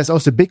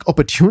a big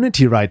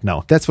opportunity right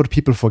now. That's what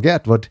people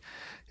forget. What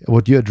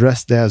you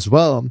addressed there as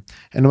well.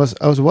 And I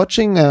was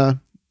watching. I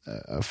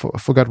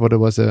forgot what it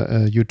was.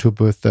 YouTube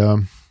with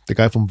the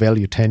guy from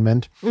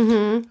Valuetainment.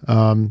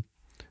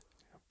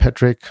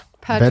 Patrick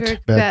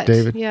Bet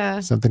David. Yeah.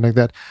 Something like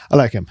that. I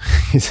like him.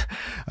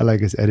 I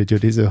like his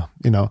attitude. He's a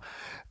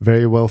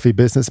very wealthy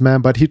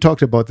businessman, but he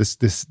talked about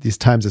these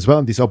times as well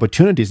and these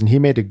opportunities, and he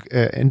made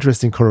an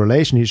interesting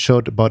correlation. He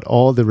showed about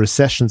all the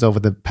recessions over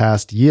the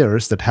past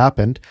years that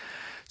happened,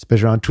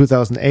 especially around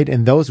 2008.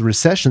 In those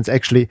recessions,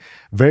 actually,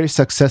 very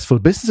successful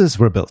businesses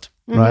were built.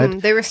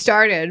 Right? They were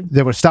started.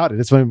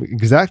 That's when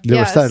exactly they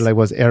were started. Like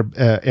was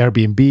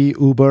Airbnb,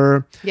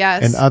 Uber,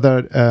 and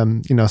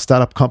other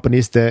startup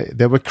companies.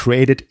 They were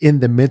created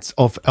in the midst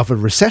of a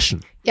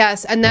recession.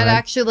 Yes, and that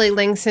actually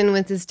links in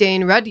with this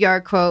Dane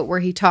Rudyard quote, where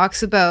he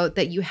talks about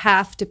that you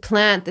have to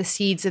plant the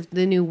seeds of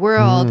the new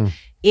world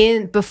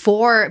in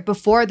before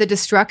the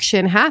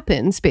destruction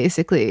happens,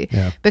 basically.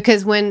 Yeah.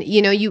 Because when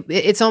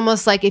it's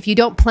almost like if you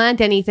don't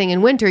plant anything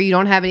in winter, you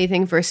don't have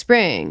anything for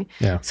spring.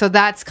 Yeah. So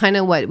that's kind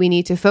of what we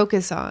need to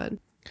focus on.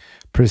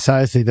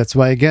 Precisely. That's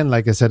why, again,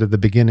 like I said at the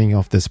beginning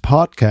of this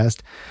podcast,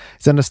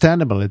 it's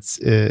understandable. It's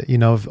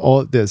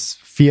all there's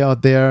fear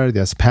out there,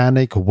 there's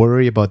panic,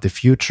 worry about the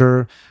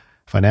future,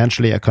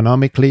 financially,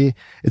 economically.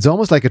 It's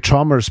almost like a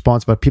trauma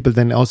response, but people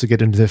then also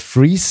get into the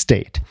freeze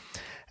state.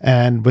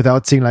 And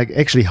without seeing like,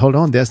 actually, hold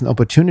on, there's an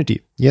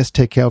opportunity. Yes,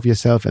 take care of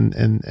yourself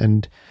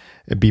and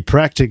be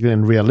practical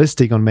and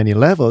realistic on many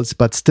levels,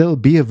 but still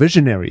be a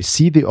visionary.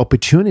 See the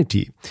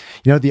opportunity.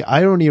 The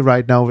irony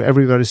right now,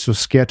 everybody's so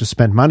scared to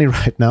spend money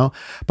right now,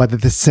 but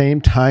at the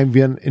same time,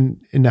 we're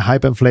in a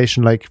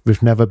hyperinflation like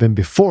we've never been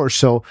before.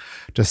 So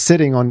just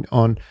sitting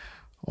on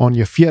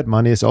your fiat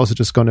money is also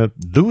just going to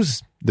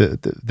lose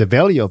the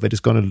value of it is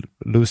going to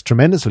lose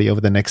tremendously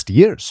over the next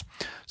years.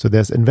 So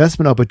there's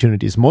investment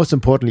opportunities. Most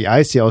importantly,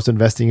 I see also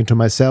investing into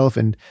myself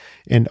and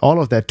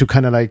all of that to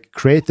kind of like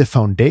create the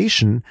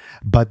foundation.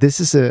 But this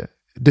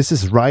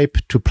is ripe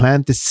to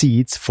plant the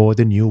seeds for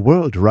the new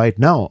world right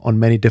now on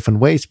many different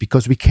ways,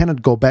 because we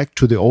cannot go back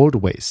to the old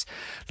ways.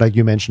 Like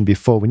you mentioned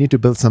before, we need to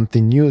build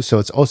something new. So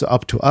it's also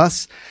up to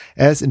us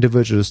as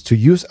individuals to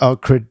use our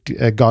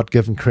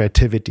God-given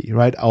creativity,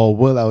 right? Our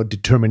will, our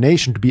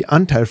determination to be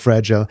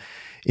anti-fragile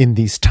in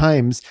these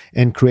times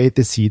and create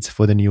the seeds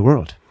for the new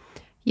world.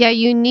 Yeah,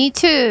 you need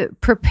to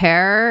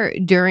prepare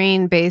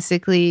during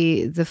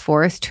basically the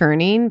fourth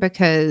turning,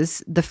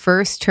 because the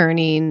first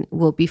turning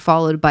will be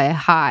followed by a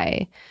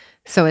high.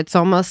 So it's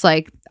almost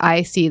like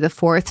I see the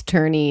fourth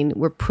turning,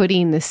 we're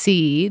putting the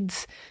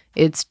seeds.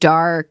 It's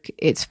dark,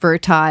 it's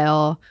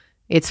fertile,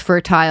 it's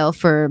fertile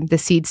for the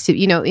seeds to,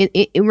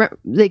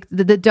 like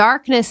the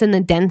darkness and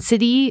the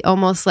density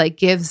almost like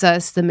gives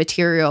us the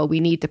material we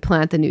need to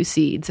plant the new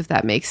seeds, if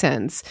that makes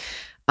sense.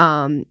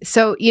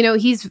 So,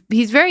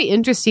 he's very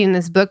interesting in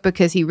this book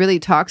because he really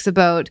talks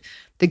about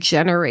the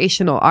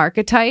generational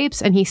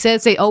archetypes, and he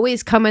says they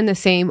always come in the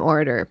same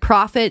order: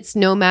 prophets,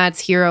 nomads,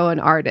 hero, and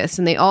artists,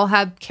 and they all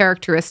have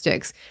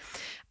characteristics.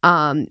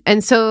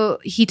 And so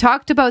he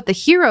talked about the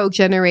hero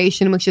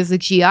generation, which is the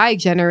GI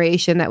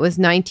generation that was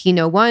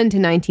 1901 to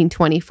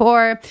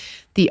 1924,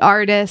 the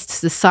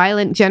artists, the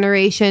silent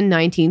generation,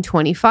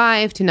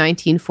 1925 to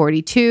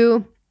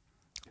 1942,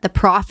 the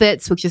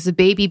prophets, which is the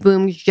baby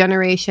boom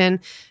generation,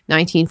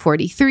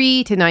 1943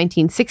 to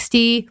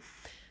 1960.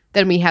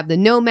 Then we have the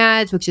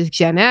nomads, which is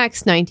Gen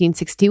X,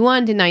 1961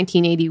 to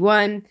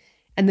 1981.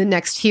 And the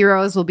next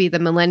heroes will be the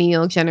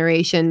millennial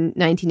generation,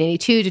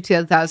 1982 to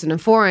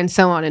 2004, and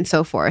so on and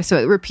so forth. So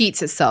it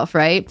repeats itself,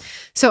 right?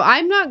 So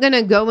I'm not going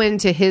to go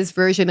into his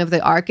version of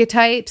the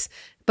archetypes,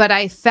 but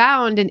I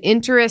found an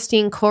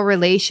interesting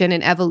correlation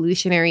in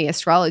evolutionary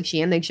astrology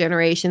and the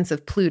generations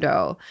of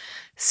Pluto.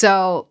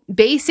 So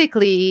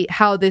basically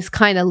how this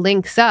kind of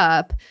links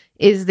up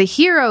is the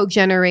hero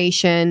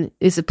generation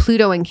is a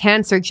Pluto and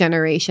Cancer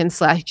generation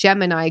 /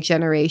 Gemini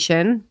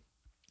generation.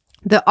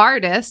 The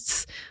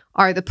artists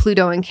are the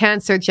Pluto and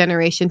Cancer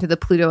generation to the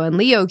Pluto and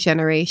Leo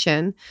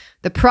generation.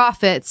 The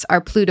prophets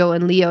are Pluto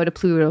and Leo to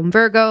Pluto and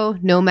Virgo.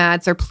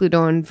 Nomads are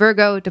Pluto and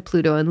Virgo to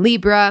Pluto and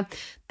Libra.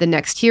 The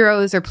next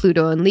heroes are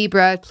Pluto and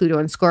Libra, Pluto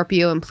and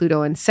Scorpio, and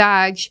Pluto and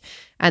Sag.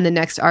 And the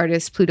next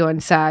artists, Pluto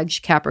and Sag,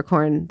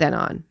 Capricorn, then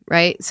on,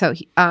 right? So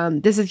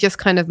this is just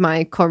kind of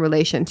my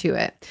correlation to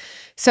it.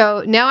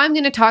 So now I'm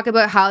going to talk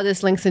about how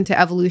this links into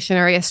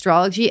evolutionary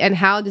astrology and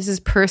how this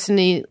is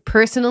personally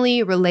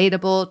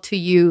relatable to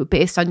you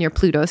based on your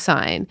Pluto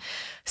sign.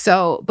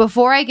 So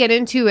before I get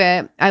into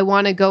it, I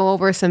want to go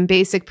over some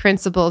basic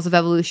principles of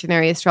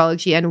evolutionary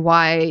astrology and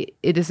why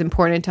it is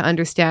important to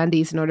understand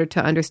these in order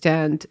to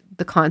understand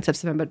the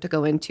concepts that I'm about to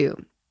go into.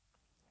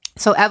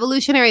 So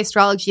evolutionary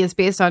astrology is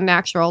based on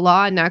natural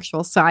law and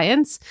natural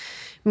science,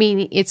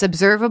 meaning it's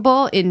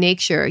observable in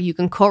nature. You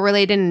can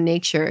correlate it in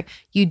nature.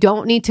 You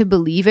don't need to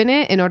believe in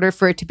it in order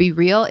for it to be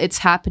real. It's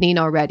happening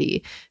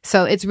already.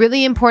 So it's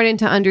really important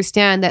to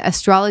understand that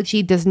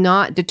astrology does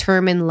not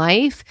determine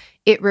life.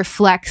 It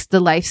reflects the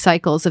life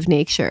cycles of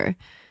nature.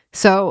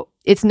 So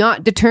it's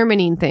not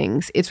determining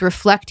things. It's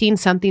reflecting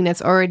something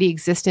that's already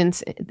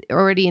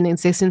in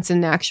existence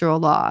in natural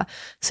law.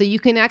 So you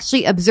can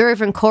actually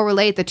observe and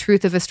correlate the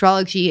truth of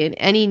astrology in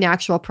any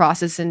natural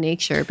process in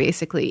nature,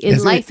 basically,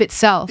 in life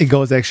itself. It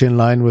goes actually in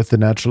line with the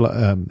natural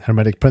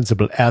Hermetic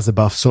principle, as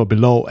above, so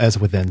below, as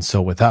within,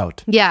 so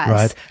without. Yes.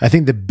 Right? I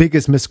think the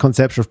biggest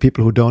misconception of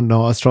people who don't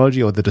know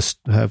astrology, or that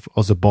have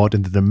also bought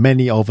into the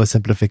many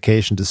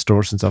oversimplification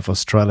distortions of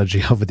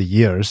astrology over the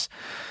years,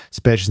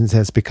 especially since it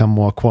has become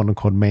more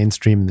quote-unquote mainstream,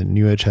 the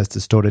New Age has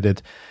distorted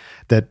it,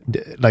 that,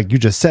 like you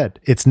just said,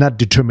 it's not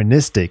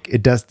deterministic.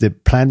 The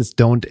planets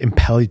don't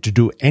impel you to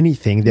do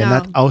anything. They're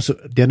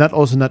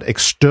not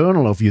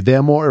external of you.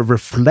 They're more a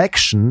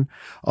reflection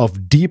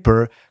of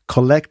deeper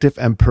collective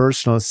and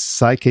personal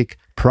psychic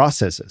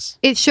processes.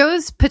 It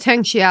shows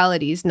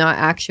potentialities, not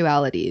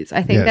actualities.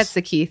 I think that's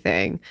the key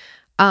thing.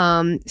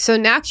 So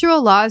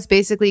natural law is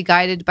basically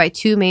guided by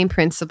two main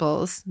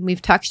principles.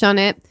 We've touched on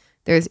it.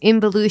 There's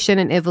involution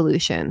and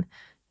evolution.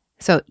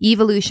 So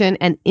evolution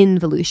and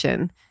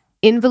involution.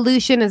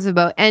 Involution is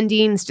about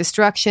endings,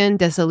 destruction,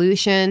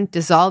 dissolution,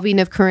 dissolving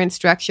of current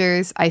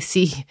structures.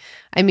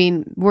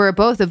 We're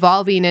both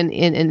evolving and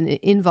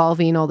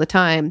involving all the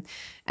time.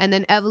 And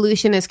then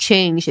evolution is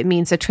change. It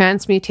means a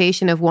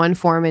transmutation of one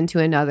form into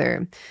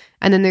another.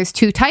 And then there's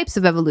two types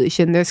of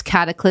evolution. There's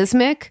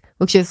cataclysmic,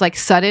 which is like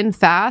sudden,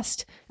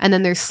 fast, and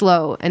then there's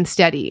slow and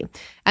steady.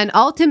 And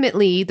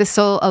ultimately, the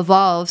soul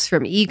evolves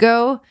from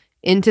ego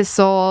into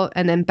soul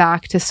and then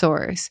back to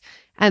source.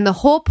 And the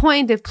whole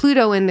point of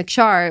Pluto in the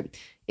chart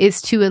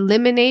is to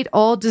eliminate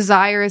all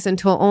desires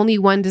until only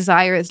one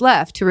desire is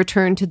left, to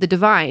return to the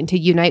divine, to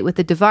unite with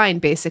the divine,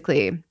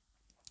 basically.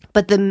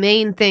 But the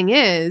main thing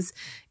is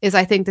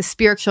I think the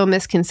spiritual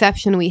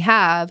misconception we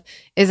have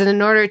is that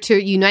in order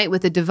to unite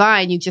with the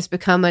divine, you just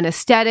become an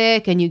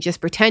ascetic and you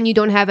just pretend you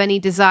don't have any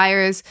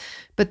desires.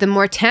 But the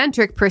more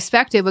tantric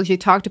perspective, which we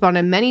talked about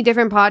on many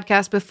different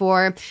podcasts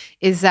before,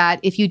 is that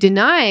if you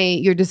deny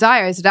your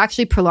desires, it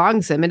actually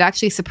prolongs them. It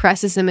actually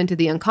suppresses them into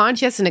the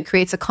unconscious, and it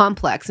creates a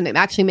complex, and it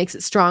actually makes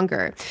it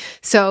stronger.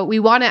 So we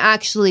want to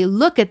actually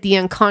look at the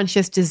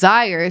unconscious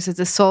desires that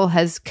the soul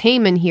has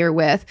came in here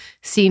with,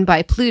 seen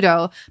by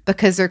Pluto,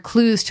 because they're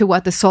clues to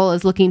what the soul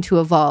is looking to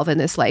evolve in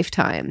this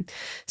lifetime.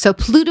 So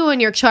Pluto in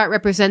your chart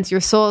represents your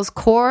soul's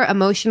core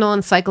emotional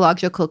and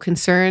psychological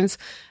concerns.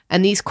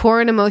 And these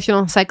core and emotional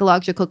and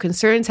psychological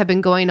concerns have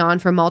been going on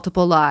for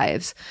multiple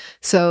lives.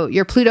 So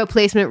your Pluto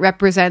placement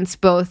represents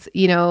both,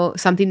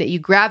 something that you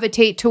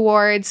gravitate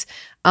towards,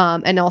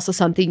 and also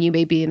something you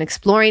may be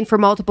exploring for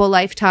multiple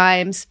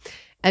lifetimes.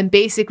 And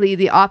basically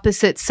the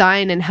opposite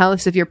sign and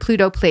house of your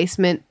Pluto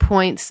placement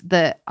points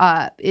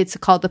it's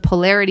called the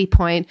polarity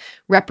point,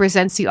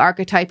 represents the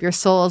archetype your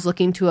soul is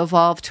looking to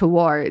evolve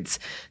towards.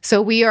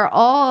 So we are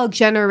all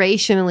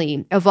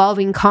generationally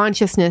evolving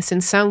consciousness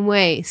in some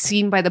way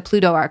seen by the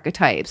Pluto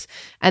archetypes.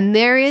 And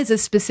there is a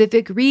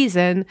specific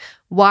reason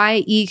why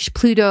each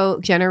Pluto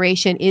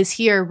generation is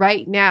here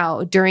right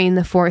now during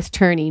the fourth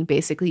turning.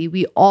 Basically,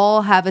 we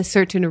all have a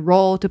certain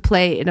role to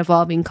play in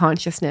evolving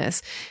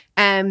consciousness.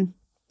 And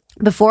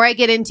before I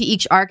get into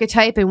each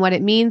archetype and what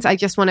it means, I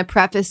just want to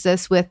preface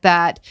this with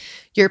that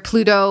your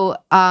Pluto,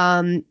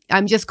 I'm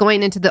just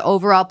going into the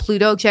overall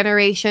Pluto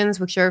generations,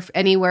 which are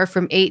anywhere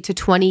from 8 to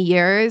 20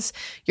 years.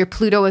 Your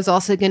Pluto is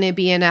also going to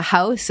be in a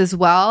house as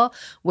well,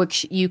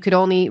 which you could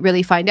only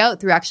really find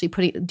out through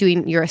actually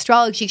doing your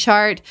astrology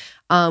chart.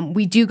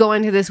 We do go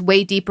into this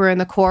way deeper in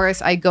the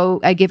course. I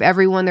give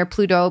everyone their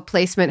Pluto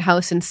placement,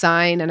 house, and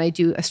sign, and I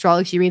do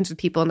astrology readings with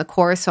people in the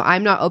course. So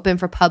I'm not open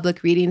for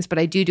public readings, but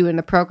I do in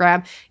the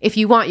program. If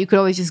you want, you could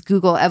always just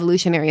Google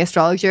evolutionary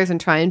astrologers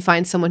and try and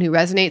find someone who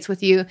resonates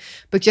with you.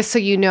 But just so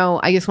you know,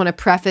 I just want to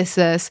preface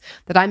this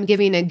that I'm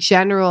giving a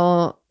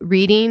general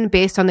reading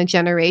based on the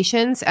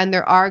generations, and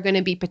there are going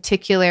to be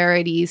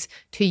particularities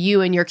to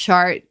you and your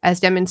chart as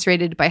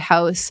demonstrated by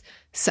house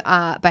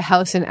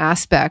and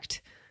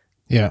aspect.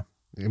 Yeah.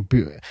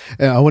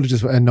 I want to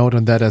just note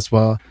on that as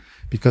well,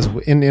 because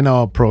in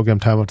our program,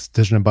 Time of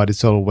Decision and Body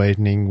Soul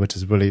Awakening, which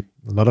is really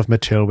a lot of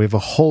material, we have a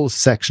whole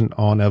section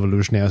on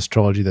evolutionary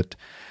astrology that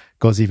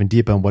goes even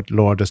deeper on what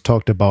Laura just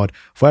talked about,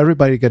 for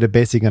everybody to get a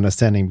basic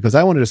understanding. Because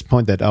I want to just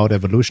point that out,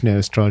 evolutionary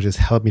astrology has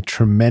helped me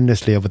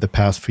tremendously over the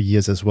past few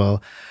years as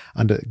well.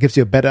 And it gives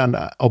you a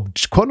better,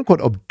 quote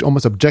unquote,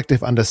 almost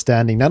objective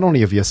understanding, not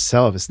only of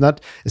yourself. It's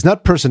not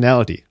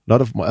personality. A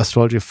lot of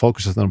astrology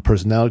focuses on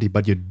personality,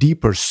 but your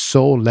deeper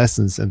soul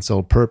lessons and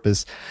soul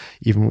purpose,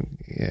 even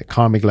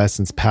karmic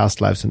lessons, past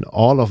lives, and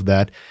all of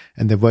that.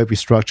 And the way we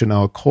structure in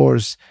our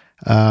course,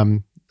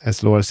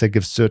 as Laura said,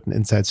 gives certain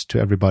insights to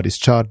everybody's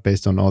chart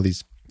based on all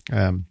these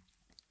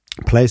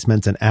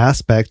placements and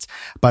aspects,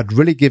 but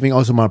really giving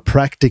also more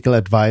practical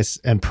advice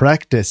and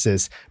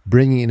practices,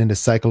 bringing in the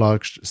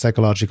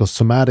psychological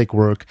somatic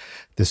work,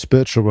 the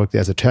spiritual work, the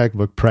esoteric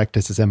work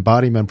practices,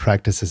 embodiment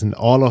practices, and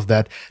all of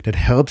that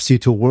helps you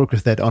to work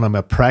with that on a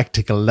more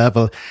practical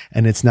level.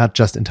 And it's not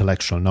just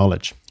intellectual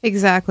knowledge.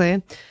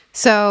 Exactly.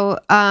 So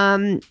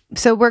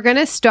we're going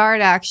to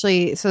start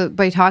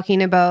by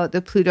talking about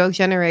the Pluto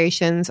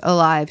generations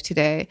alive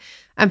today.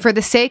 And for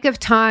the sake of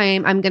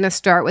time, I'm going to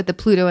start with the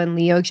Pluto and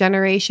Leo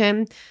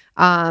generation.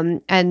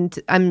 And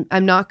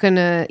I'm not going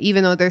to,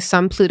 even though there's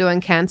some Pluto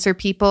and Cancer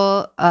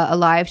people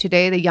alive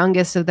today, the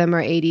youngest of them are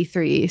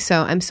 83.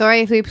 So I'm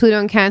sorry if you're a Pluto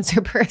and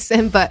Cancer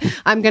person, but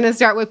I'm going to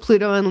start with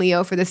Pluto and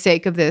Leo for the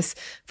sake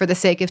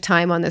of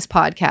time on this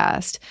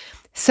podcast.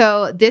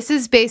 So this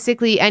is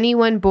basically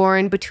anyone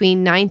born between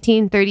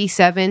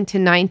 1937 to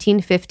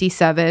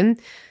 1957.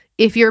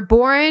 If you're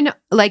born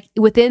like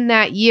within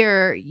that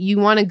year, you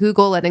want to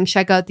Google it and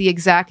check out the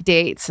exact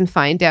dates and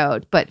find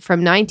out. But from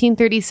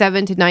 1937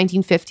 to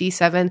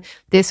 1957,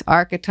 this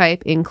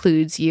archetype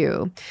includes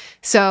you.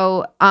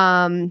 So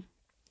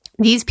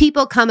these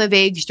people come of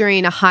age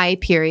during a high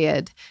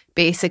period,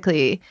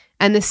 basically.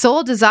 And the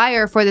sole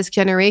desire for this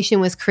generation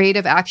was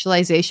creative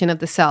actualization of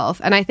the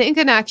self. And I think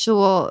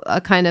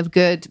a kind of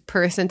good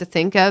person to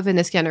think of in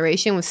this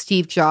generation was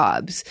Steve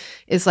Jobs.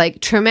 Is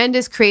like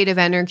tremendous creative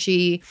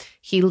energy.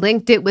 He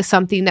linked it with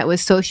something that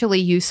was socially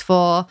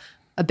useful,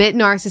 a bit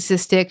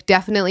narcissistic,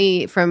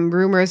 definitely from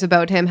rumors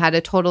about him, had a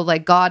total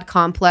like God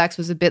complex,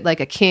 was a bit like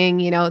a king,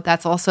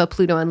 that's also a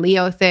Pluto and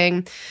Leo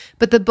thing.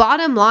 But the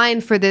bottom line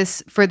for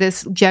this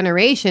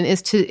generation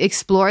is to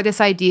explore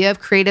this idea of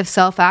creative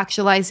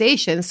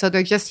self-actualization. So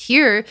they're just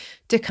here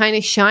to kind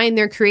of shine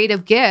their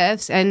creative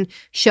gifts and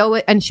show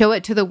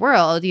it to the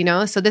world,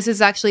 So this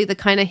is actually the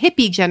kind of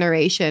hippie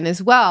generation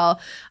as well.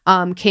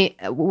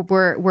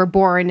 Were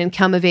born and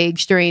come of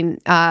age during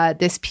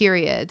this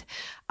period.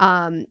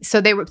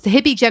 So the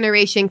hippie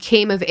generation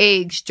came of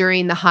age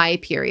during the high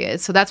period.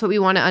 So that's what we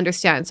want to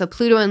understand. So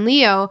Pluto and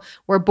Leo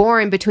were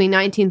born between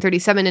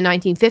 1937 and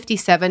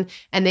 1957,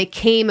 and they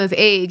came of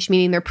age,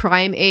 meaning their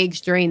prime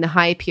age during the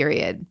high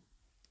period.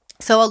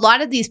 So a lot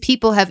of these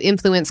people have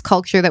influenced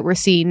culture that we're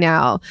seeing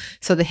now.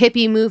 So the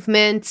hippie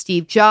movement,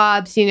 Steve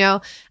Jobs,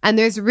 and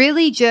there's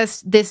really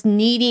just this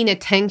needing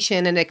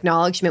attention and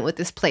acknowledgement with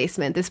this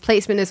placement. This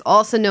placement is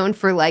also known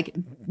for like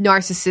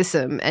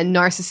narcissism and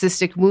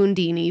narcissistic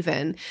wounding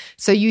even.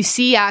 So you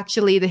see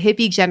actually the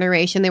hippie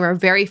generation, they were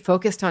very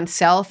focused on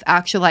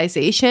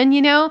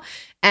self-actualization,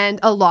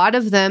 and a lot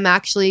of them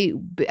actually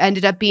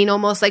ended up being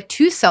almost like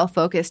too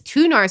self-focused,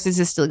 too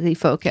narcissistically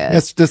focused.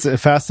 It's just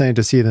fascinating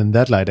to see it in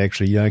that light,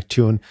 actually.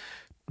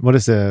 What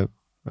is the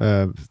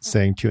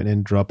saying tune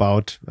in, drop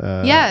out.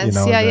 Yes,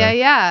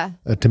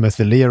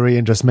 Timothy Leary,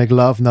 and just make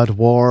love, not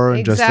war, and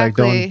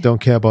Exactly. just like don't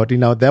care about.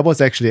 That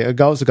was actually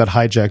also got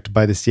hijacked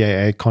by the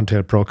CIA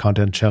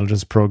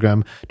counterintelligence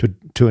program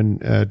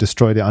to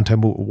destroy the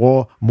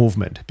anti-war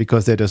movement,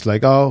 because they're just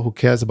like, oh, who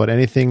cares about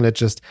anything? Let's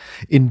just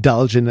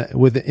indulge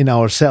in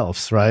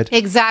ourselves, right?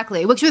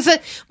 Exactly, which was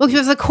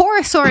a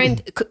core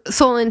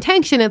soul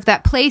intention of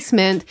that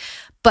placement.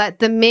 But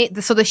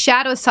the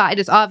shadow side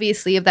is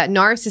obviously of that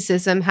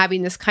narcissism,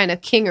 having this kind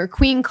of king or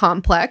queen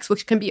complex,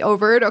 which can be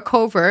overt or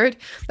covert.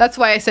 That's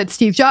why I said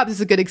Steve Jobs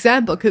is a good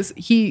example, because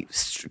he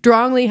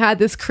strongly had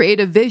this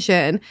creative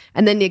vision,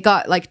 and then it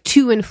got like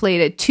too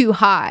inflated, too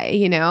high,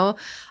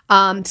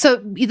 So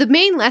the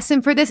main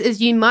lesson for this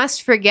is you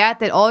must forget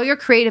that all your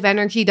creative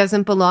energy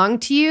doesn't belong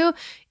to you.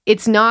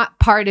 It's not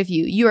part of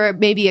you. You are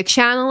maybe a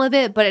channel of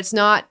it, but it's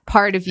not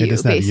part of you,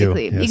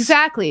 basically. You, yes.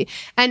 Exactly.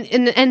 And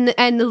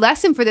the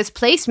lesson for this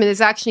placement is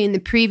actually in the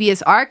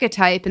previous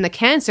archetype, in the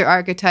Cancer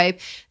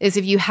archetype, is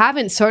if you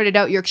haven't sorted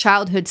out your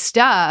childhood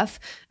stuff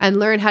and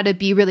learned how to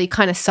be really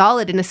kind of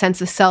solid in a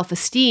sense of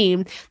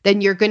self-esteem,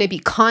 then you're going to be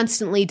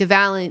constantly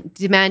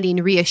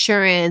demanding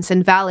reassurance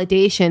and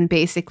validation,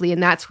 basically.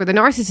 And that's where the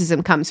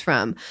narcissism comes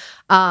from.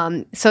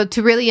 So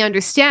to really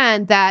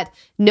understand that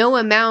no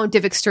amount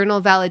of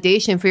external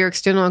validation for your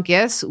external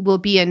gifts will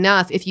be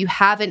enough if you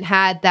haven't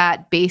had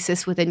that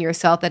basis within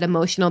yourself, that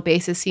emotional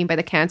basis seen by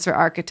the Cancer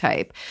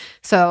archetype.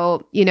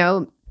 So,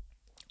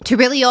 to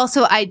really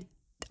also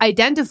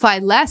identify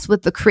less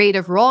with the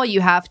creative role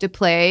you have to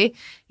play,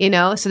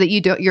 so that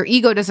your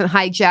ego doesn't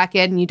hijack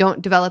it and you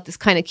don't develop this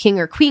kind of king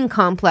or queen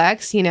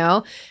complex,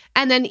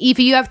 And then if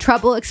you have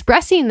trouble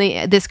expressing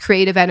this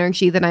creative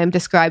energy that I'm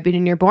describing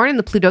and you're born in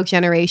the Pluto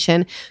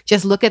generation,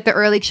 just look at the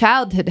early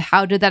childhood.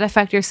 How did that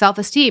affect your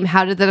self-esteem?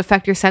 How did that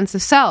affect your sense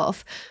of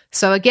self?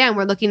 So again,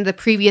 we're looking at the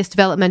previous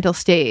developmental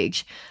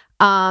stage.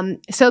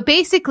 So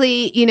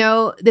basically,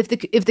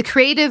 if the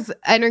creative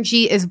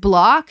energy is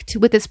blocked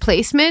with this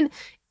placement,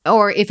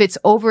 or if it's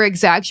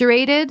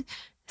over-exaggerated,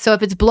 so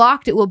if it's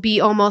blocked, it will be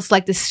almost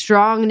like this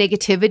strong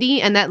negativity,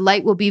 and that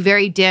light will be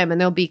very dim,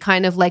 and there'll be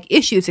kind of like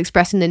issues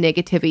expressing the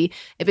negativity.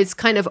 If it's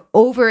kind of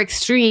over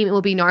extreme, it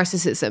will be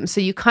narcissism.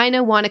 So you kind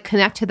of want to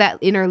connect to that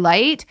inner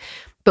light,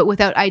 but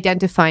without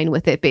identifying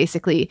with it,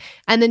 basically.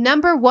 And the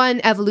number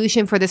one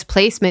evolution for this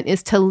placement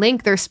is to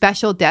link their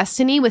special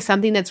destiny with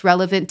something that's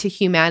relevant to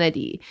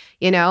humanity,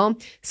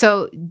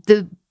 So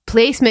the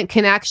placement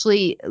can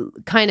actually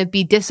kind of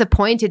be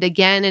disappointed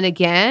again and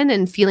again,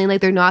 and feeling like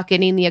they're not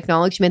getting the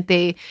acknowledgement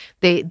they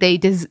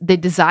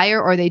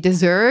desire or they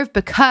deserve,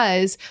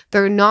 because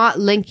they're not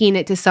linking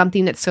it to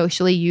something that's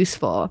socially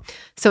useful.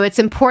 So it's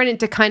important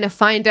to kind of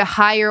find a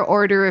higher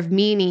order of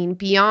meaning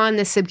beyond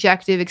the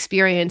subjective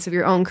experience of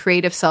your own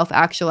creative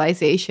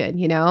self-actualization,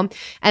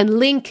 and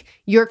link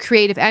your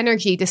creative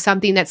energy to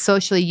something that's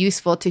socially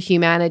useful to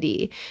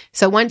humanity.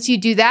 So once you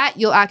do that,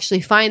 you'll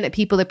actually find that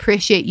people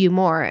appreciate you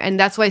more. And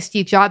that's why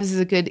Steve Jobs is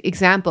a good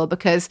example,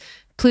 because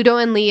Pluto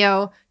and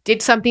Leo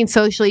did something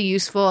socially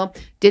useful,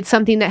 did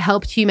something that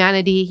helped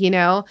humanity,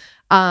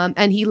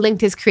 and he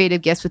linked his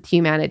creative gifts with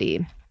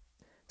humanity.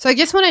 So I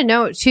just want to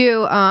note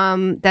too,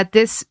 that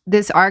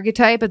this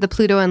archetype of the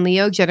Pluto and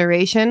Leo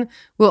generation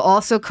will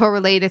also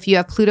correlate if you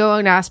have Pluto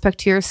in aspect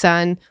to your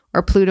sun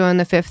or Pluto in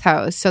the 5th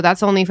house. So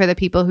that's only for the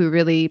people who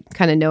really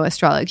kind of know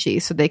astrology,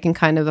 so they can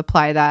kind of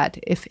apply that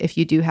if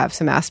you do have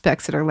some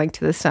aspects that are linked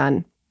to the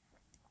sun.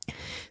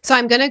 So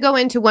I'm going to go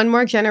into one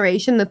more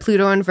generation, the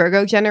Pluto and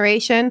Virgo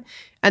generation,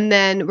 and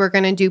then we're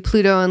going to do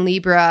Pluto in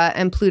Libra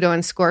and Pluto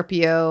in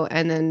Scorpio,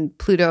 and then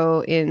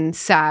Pluto in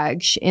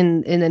Sag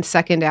in the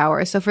second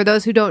hour. So for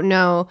those who don't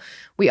know,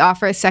 we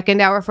offer a second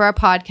hour for our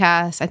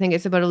podcast. I think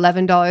it's about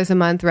 $11 a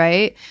month,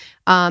 right?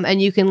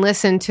 And you can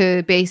listen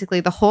to basically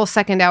the whole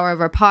second hour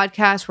of our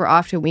podcast, where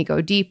often we go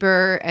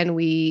deeper and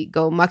we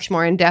go much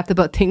more in depth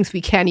about things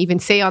we can't even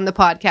say on the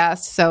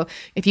podcast. So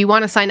if you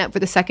want to sign up for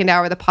the second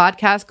hour of the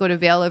podcast, go to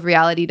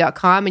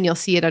veilofreality.com and you'll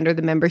see it under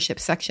the membership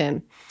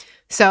section.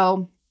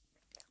 So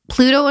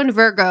Pluto and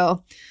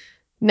Virgo,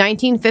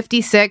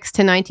 1956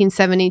 to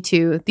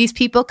 1972. These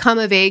people come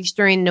of age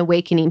during an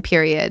awakening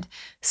period.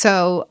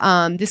 So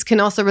this can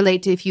also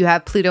relate to if you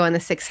have Pluto in the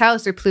 6th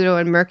house or Pluto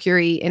and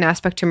Mercury in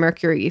aspect to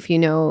Mercury, if you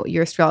know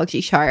your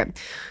astrology chart.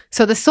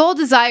 So the sole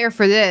desire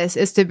for this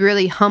is to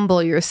really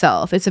humble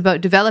yourself. It's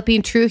about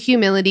developing true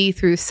humility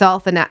through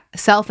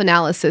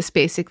self-analysis,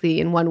 basically,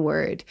 in one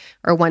word,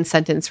 or one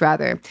sentence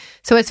rather.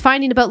 So it's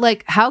finding about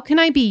like, how can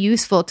I be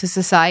useful to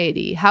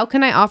society? How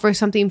can I offer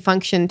something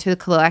function to the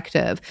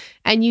collective?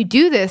 And you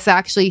do this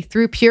actually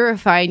through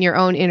purifying your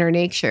own inner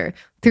nature,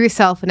 through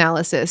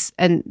self-analysis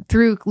and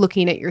through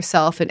looking at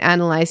yourself and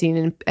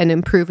analyzing and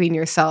improving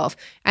yourself.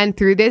 And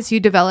through this, you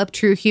develop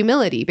true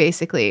humility,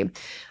 basically.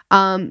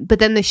 But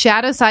then the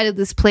shadow side of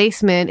this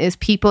placement is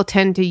people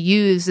tend to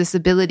use this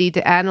ability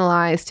to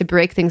analyze, to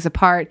break things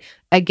apart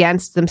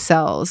against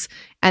themselves.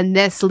 And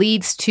this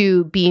leads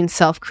to being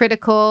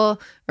self-critical,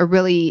 a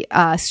really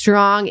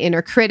strong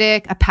inner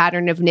critic, a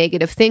pattern of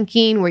negative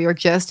thinking where you're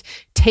just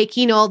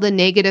taking all the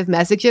negative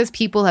messages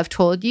people have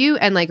told you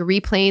and like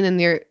replaying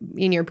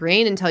in your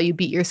brain until you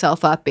beat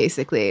yourself up,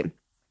 basically.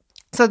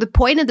 So the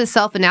point of the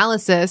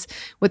self-analysis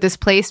with this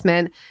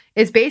placement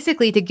is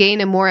basically to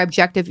gain a more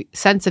objective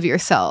sense of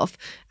yourself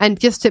and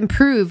just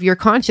improve your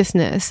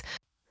consciousness.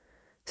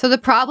 So the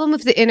problem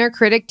if the inner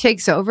critic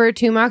takes over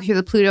too much, or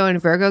the Pluto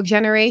and Virgo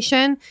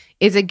generation,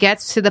 is it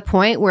gets to the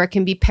point where it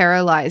can be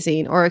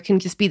paralyzing, or it can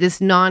just be this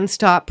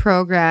nonstop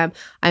program.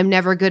 I'm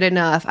never good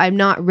enough. I'm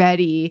not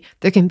ready.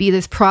 There can be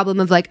this problem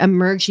of like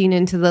emerging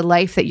into the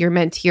life that you're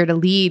meant here to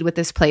lead with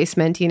this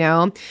placement, you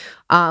know?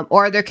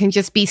 Or there can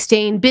just be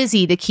staying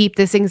busy to keep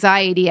this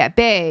anxiety at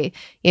bay,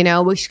 you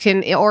know, which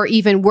can, or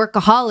even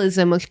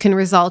workaholism, which can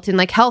result in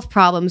like health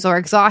problems or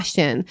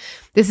exhaustion.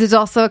 This is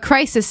also a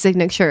crisis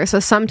signature. So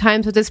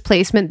sometimes with this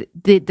placement,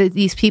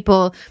 these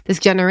people, this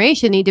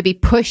generation need to be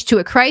pushed to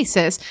a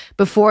crisis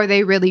before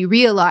they really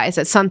realize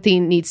that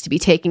something needs to be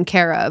taken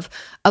care of.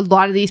 A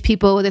lot of these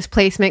people with this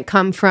placement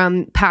come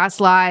from past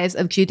lives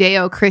of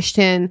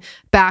Judeo-Christian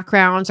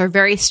backgrounds or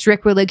very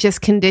strict religious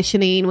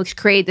conditioning, which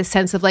create this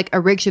sense of like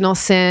original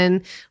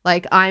sin,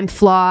 like I'm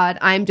flawed,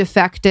 I'm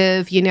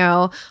defective, you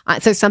know,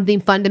 there's something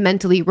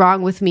fundamentally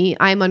wrong with me,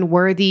 I'm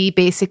unworthy,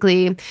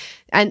 basically.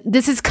 And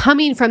this is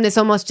coming from this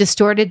almost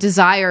distorted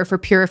desire for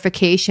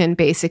purification,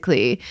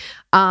 basically.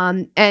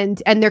 And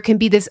there can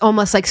be this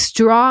almost like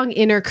strong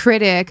inner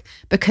critic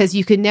because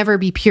you could never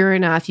be pure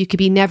enough. You could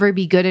never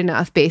be good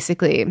enough,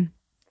 basically.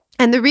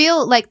 And the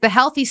real, like the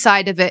healthy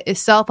side of it is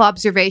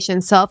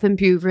self-observation,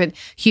 self-improvement,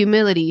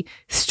 humility,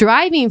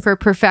 striving for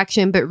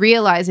perfection, but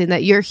realizing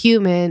that you're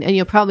human and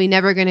you're probably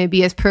never going to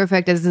be as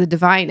perfect as the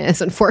divine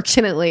is,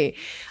 unfortunately.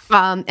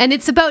 And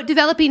it's about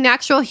developing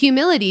natural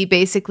humility,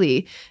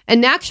 basically.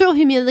 And natural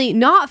humility,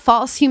 not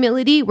false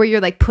humility, where you're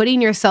like putting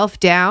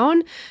yourself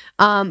down,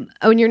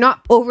 when you're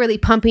not overly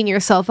pumping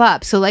yourself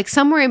up. So like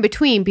somewhere in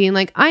between being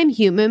like, I'm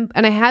human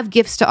and I have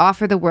gifts to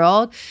offer the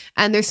world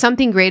and there's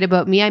something great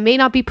about me. I may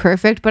not be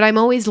perfect, but I'm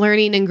always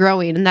learning and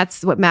growing. And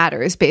that's what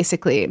matters,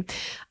 basically.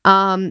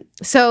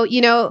 So, you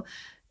know,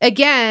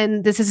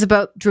 again, this is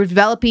about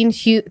developing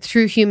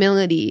through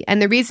humility. And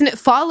the reason it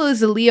follows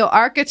the Leo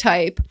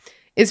archetype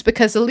is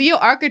because the Leo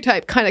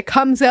archetype kind of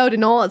comes out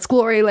in all its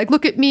glory. Like,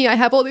 look at me, I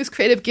have all these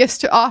creative gifts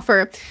to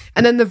offer.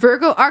 And then the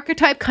Virgo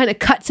archetype kind of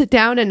cuts it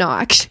down a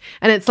notch.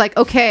 And it's like,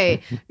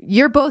 okay,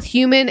 you're both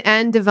human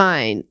and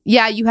divine.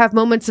 Yeah, you have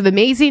moments of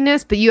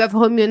amazingness, but you have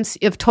moments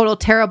of total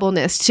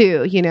terribleness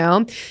too, you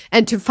know?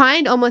 And to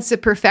find almost a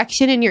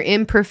perfection in your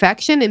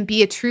imperfection and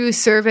be a true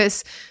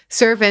servant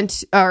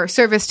or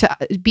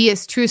be a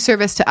true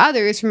service to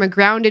others from a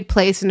grounded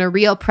place in a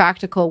real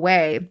practical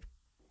way.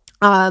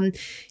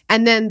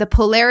 And then the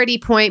polarity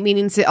point,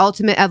 meaning the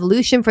ultimate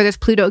evolution for this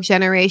Pluto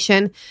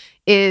generation,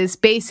 is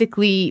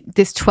basically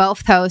this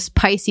 12th house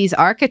Pisces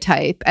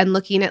archetype and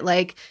looking at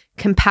like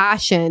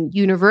compassion,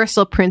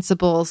 universal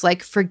principles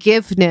like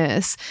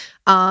forgiveness.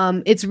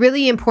 It's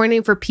really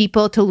important for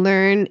people to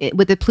learn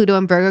with the Pluto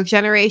and Virgo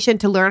generation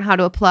to learn how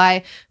to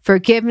apply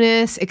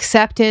forgiveness,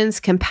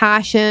 acceptance,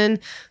 compassion,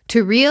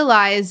 to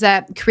realize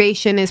that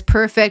creation is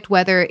perfect,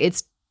 whether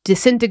it's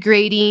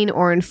disintegrating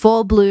or in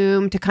full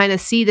bloom, to kind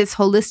of see this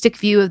holistic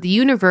view of the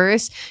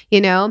universe,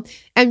 you know,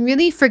 and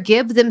really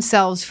forgive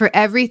themselves for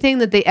everything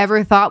that they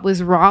ever thought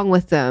was wrong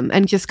with them,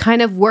 and just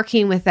kind of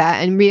working with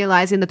that and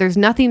realizing that there's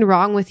nothing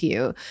wrong with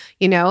you,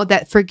 you know,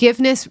 that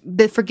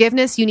the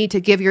forgiveness you need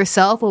to give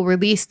yourself will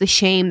release the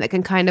shame that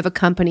can kind of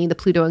accompany the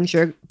Pluto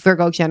and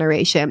Virgo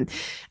generation,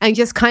 and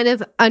just kind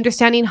of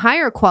understanding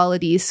higher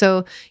qualities.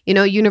 So, you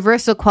know,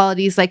 universal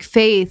qualities like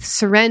faith,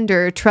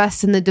 surrender,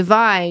 trust in the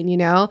divine, you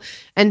know.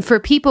 And for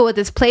people with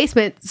this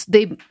placement,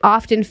 they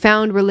often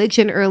found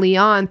religion early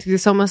on through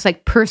this almost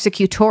like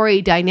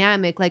persecutory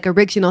dynamic, like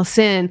original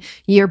sin,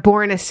 you're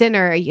born a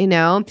sinner, you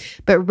know,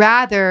 but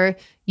rather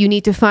you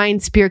need to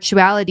find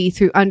spirituality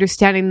through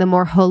understanding the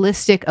more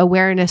holistic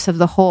awareness of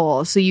the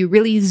whole. So you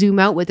really zoom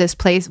out with this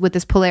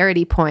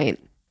polarity point.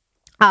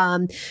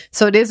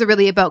 So it is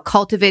really about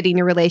cultivating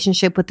a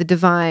relationship with the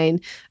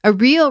divine, a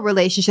real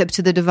relationship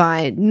to the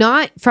divine,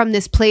 not from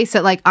this place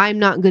that like, I'm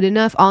not good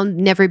enough, I'll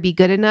never be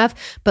good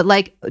enough, but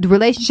like the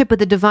relationship with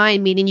the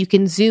divine, meaning you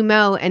can zoom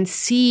out and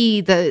see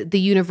the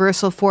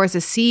universal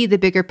forces, see the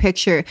bigger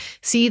picture,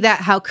 see that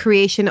how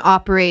creation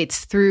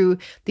operates through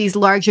these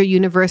larger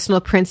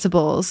universal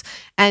principles.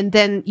 And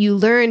then you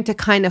learn to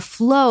kind of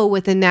flow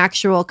with the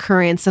natural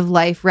currents of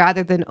life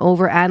rather than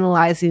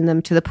overanalyzing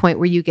them to the point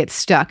where you get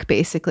stuck,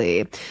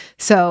 basically.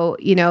 So,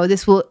 you know,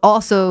 this will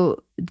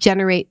also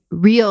generate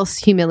real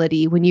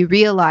humility when you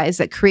realize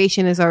that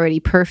creation is already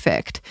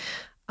perfect.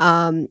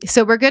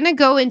 So we're going to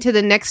go into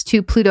the next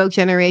two Pluto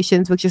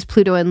generations, which is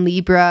Pluto and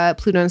Libra,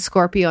 Pluto and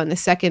Scorpio in the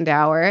second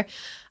hour.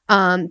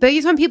 But I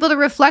just want people to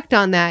reflect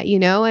on that, you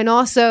know, and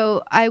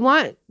also I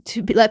want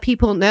to let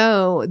people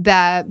know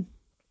that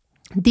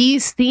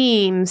these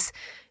themes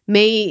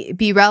may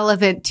be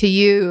relevant to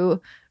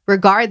you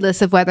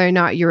regardless of whether or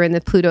not you're in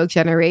the Pluto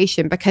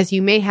generation, because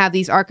you may have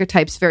these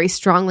archetypes very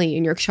strongly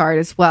in your chart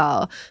as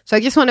well. So I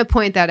just want to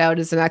point that out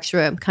as an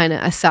extra kind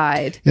of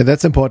aside. Yeah,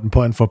 that's an important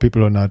point for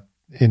people who are not,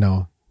 you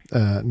know,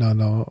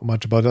 know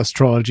much about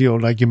astrology, or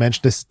like you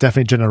mentioned, this is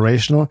definitely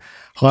generational.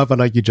 However,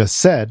 like you just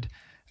said,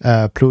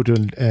 Pluto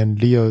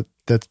and Leo,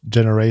 that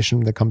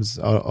generation that comes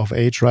out of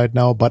age right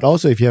now. But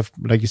also if you have,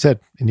 like you said,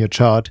 in your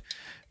chart,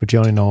 but you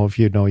only know if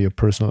you know your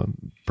personal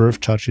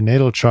birth chart, your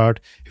natal chart,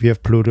 if you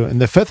have Pluto in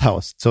the 5th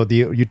house. So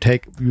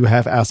you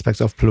have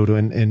aspects of Pluto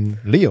in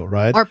Leo,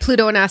 right? Or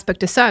Pluto in aspect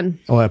to Sun.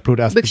 Or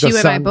Pluto aspect to Sun. Which you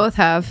and I both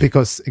have.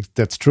 Because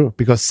that's true.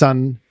 Because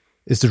Sun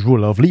is the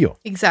ruler of Leo.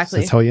 Exactly.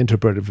 That's how you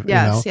interpret it.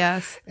 Yes,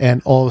 yes.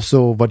 And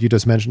also what you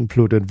just mentioned,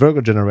 Pluto in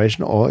Virgo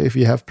generation, or if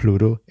you have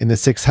Pluto in the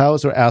 6th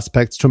house or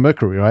aspects to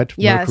Mercury, right?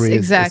 Yes, Mercury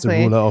exactly. is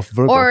the ruler of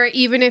Virgo. Or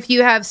even if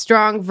you have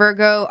strong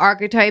Virgo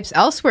archetypes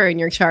elsewhere in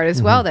your chart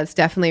as well, that's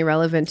definitely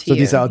relevant to you. So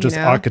these are just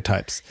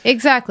archetypes.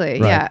 Exactly.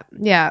 Right.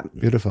 Yeah.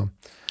 Beautiful.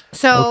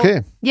 So,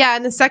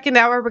 in the second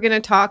hour, we're going to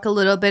talk a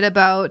little bit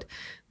about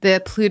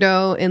the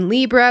Pluto in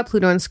Libra,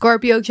 Pluto in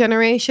Scorpio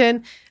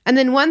generation. And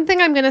then one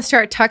thing I'm going to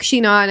start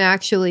touching on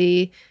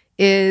actually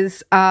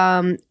is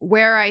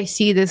where I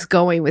see this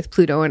going with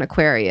Pluto in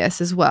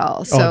Aquarius as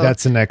well. So,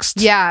 that's the next.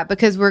 Yeah,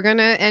 because we're going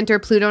to enter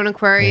Pluto in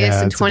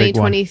Aquarius in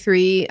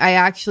 2023. I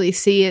actually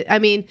see it. I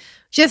mean,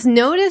 just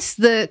notice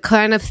the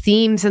kind of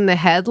themes in the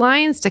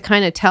headlines to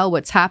kind of tell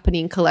what's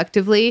happening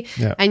collectively.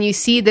 Yeah. And you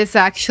see this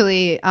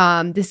actually,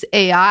 this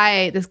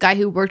AI, this guy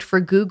who worked for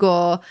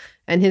Google,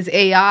 and his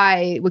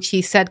AI, which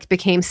he said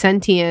became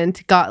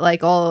sentient, got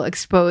like all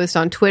exposed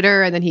on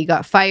Twitter, and then he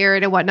got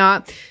fired and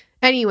whatnot.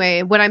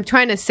 Anyway, what I'm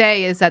trying to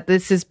say is that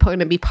this is going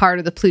to be part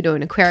of the Pluto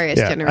and Aquarius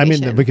generation. I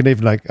mean, we can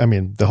even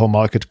the whole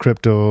market,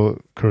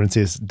 cryptocurrency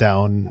is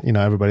down. You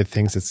know, everybody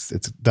thinks it's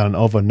done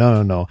over.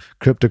 No.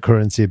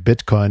 Cryptocurrency,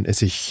 Bitcoin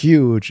is a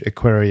huge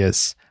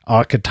Aquarius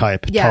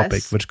archetype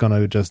topic, which is going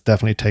to just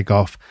definitely take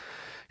off.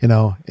 You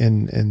know,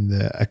 in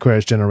the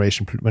Aquarius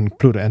generation when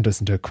Pluto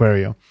enters into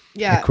Aquarius.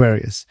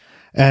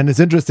 And it's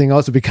interesting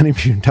also, we can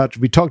be in touch.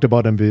 We talked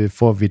about him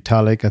before,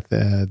 Vitalik,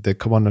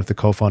 one of the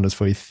co-founders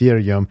for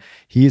Ethereum.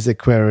 He's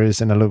Aquarius,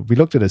 and we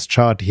looked at his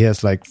chart. He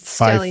has like a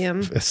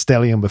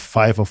stellium with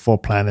 5 or 4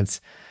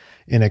 planets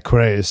in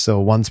Aquarius. So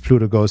once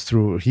Pluto goes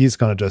through, it's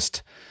going to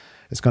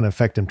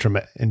affect him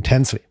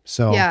intensely.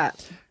 So,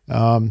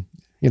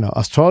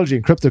 astrology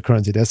and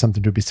cryptocurrency, there's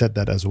something to be said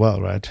that as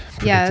well, right?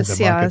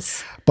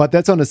 Yes. But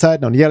that's on the side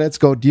note. Yeah, let's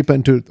go deeper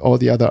into all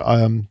the other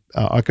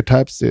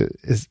archetypes.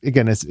 It's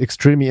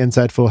extremely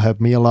insightful,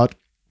 helped me a lot.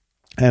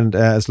 And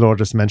as Laura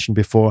just mentioned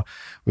before,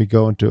 we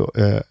go into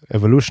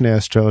evolutionary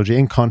astrology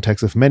in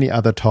context of many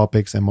other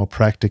topics and more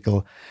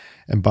practical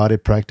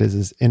embodied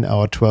practices in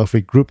our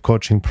 12-week group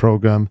coaching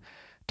program,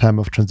 Time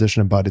of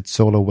Transition Embodied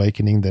Soul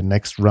Awakening. The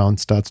next round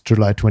starts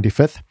July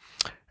 25th.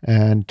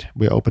 And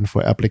we're open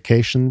for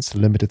applications,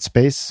 limited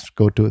space.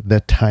 Go to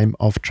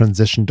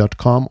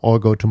thetimeoftransition.com or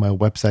go to my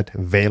website,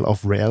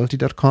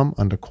 veilofreality.com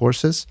under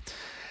courses.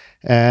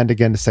 And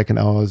again, the second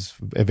hour is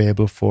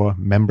available for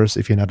members.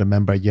 If you're not a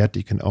member yet,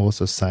 you can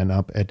also sign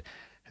up at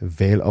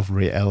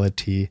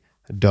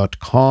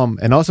veilofreality.com.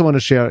 And also want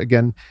to share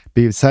again,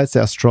 besides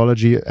the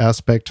astrology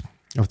aspect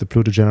of the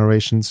Pluto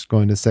generations,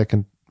 going the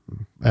second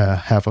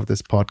half of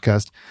this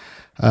podcast,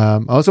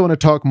 I also want to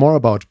talk more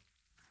about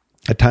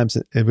at times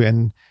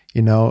when,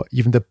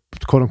 even the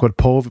quote unquote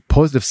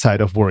positive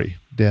side of worry,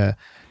 the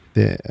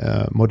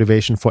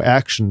motivation for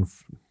action,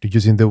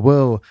 using the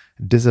will,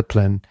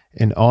 discipline,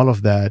 and all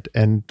of that.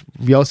 And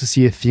we also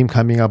see a theme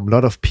coming up. A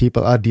lot of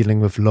people are dealing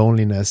with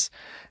loneliness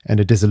and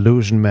the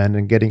disillusionment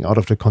and getting out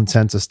of the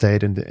consensus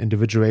state and the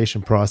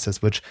individuation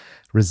process, which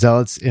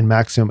results in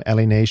maximum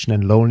alienation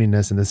and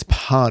loneliness, and is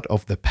part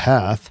of the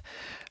path.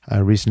 I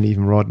recently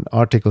even wrote an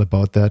article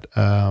about that,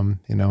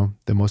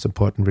 the most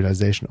important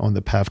realization on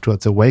the path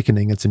towards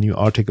awakening. It's a new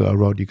article I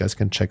wrote. You guys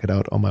can check it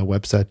out on my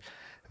website,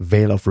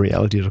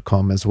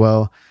 veilofreality.com as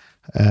well.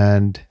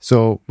 And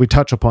so we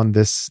touch upon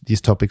these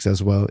topics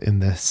as well in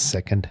the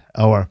second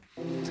hour.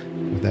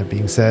 With that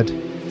being said,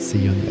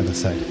 see you on the other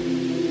side.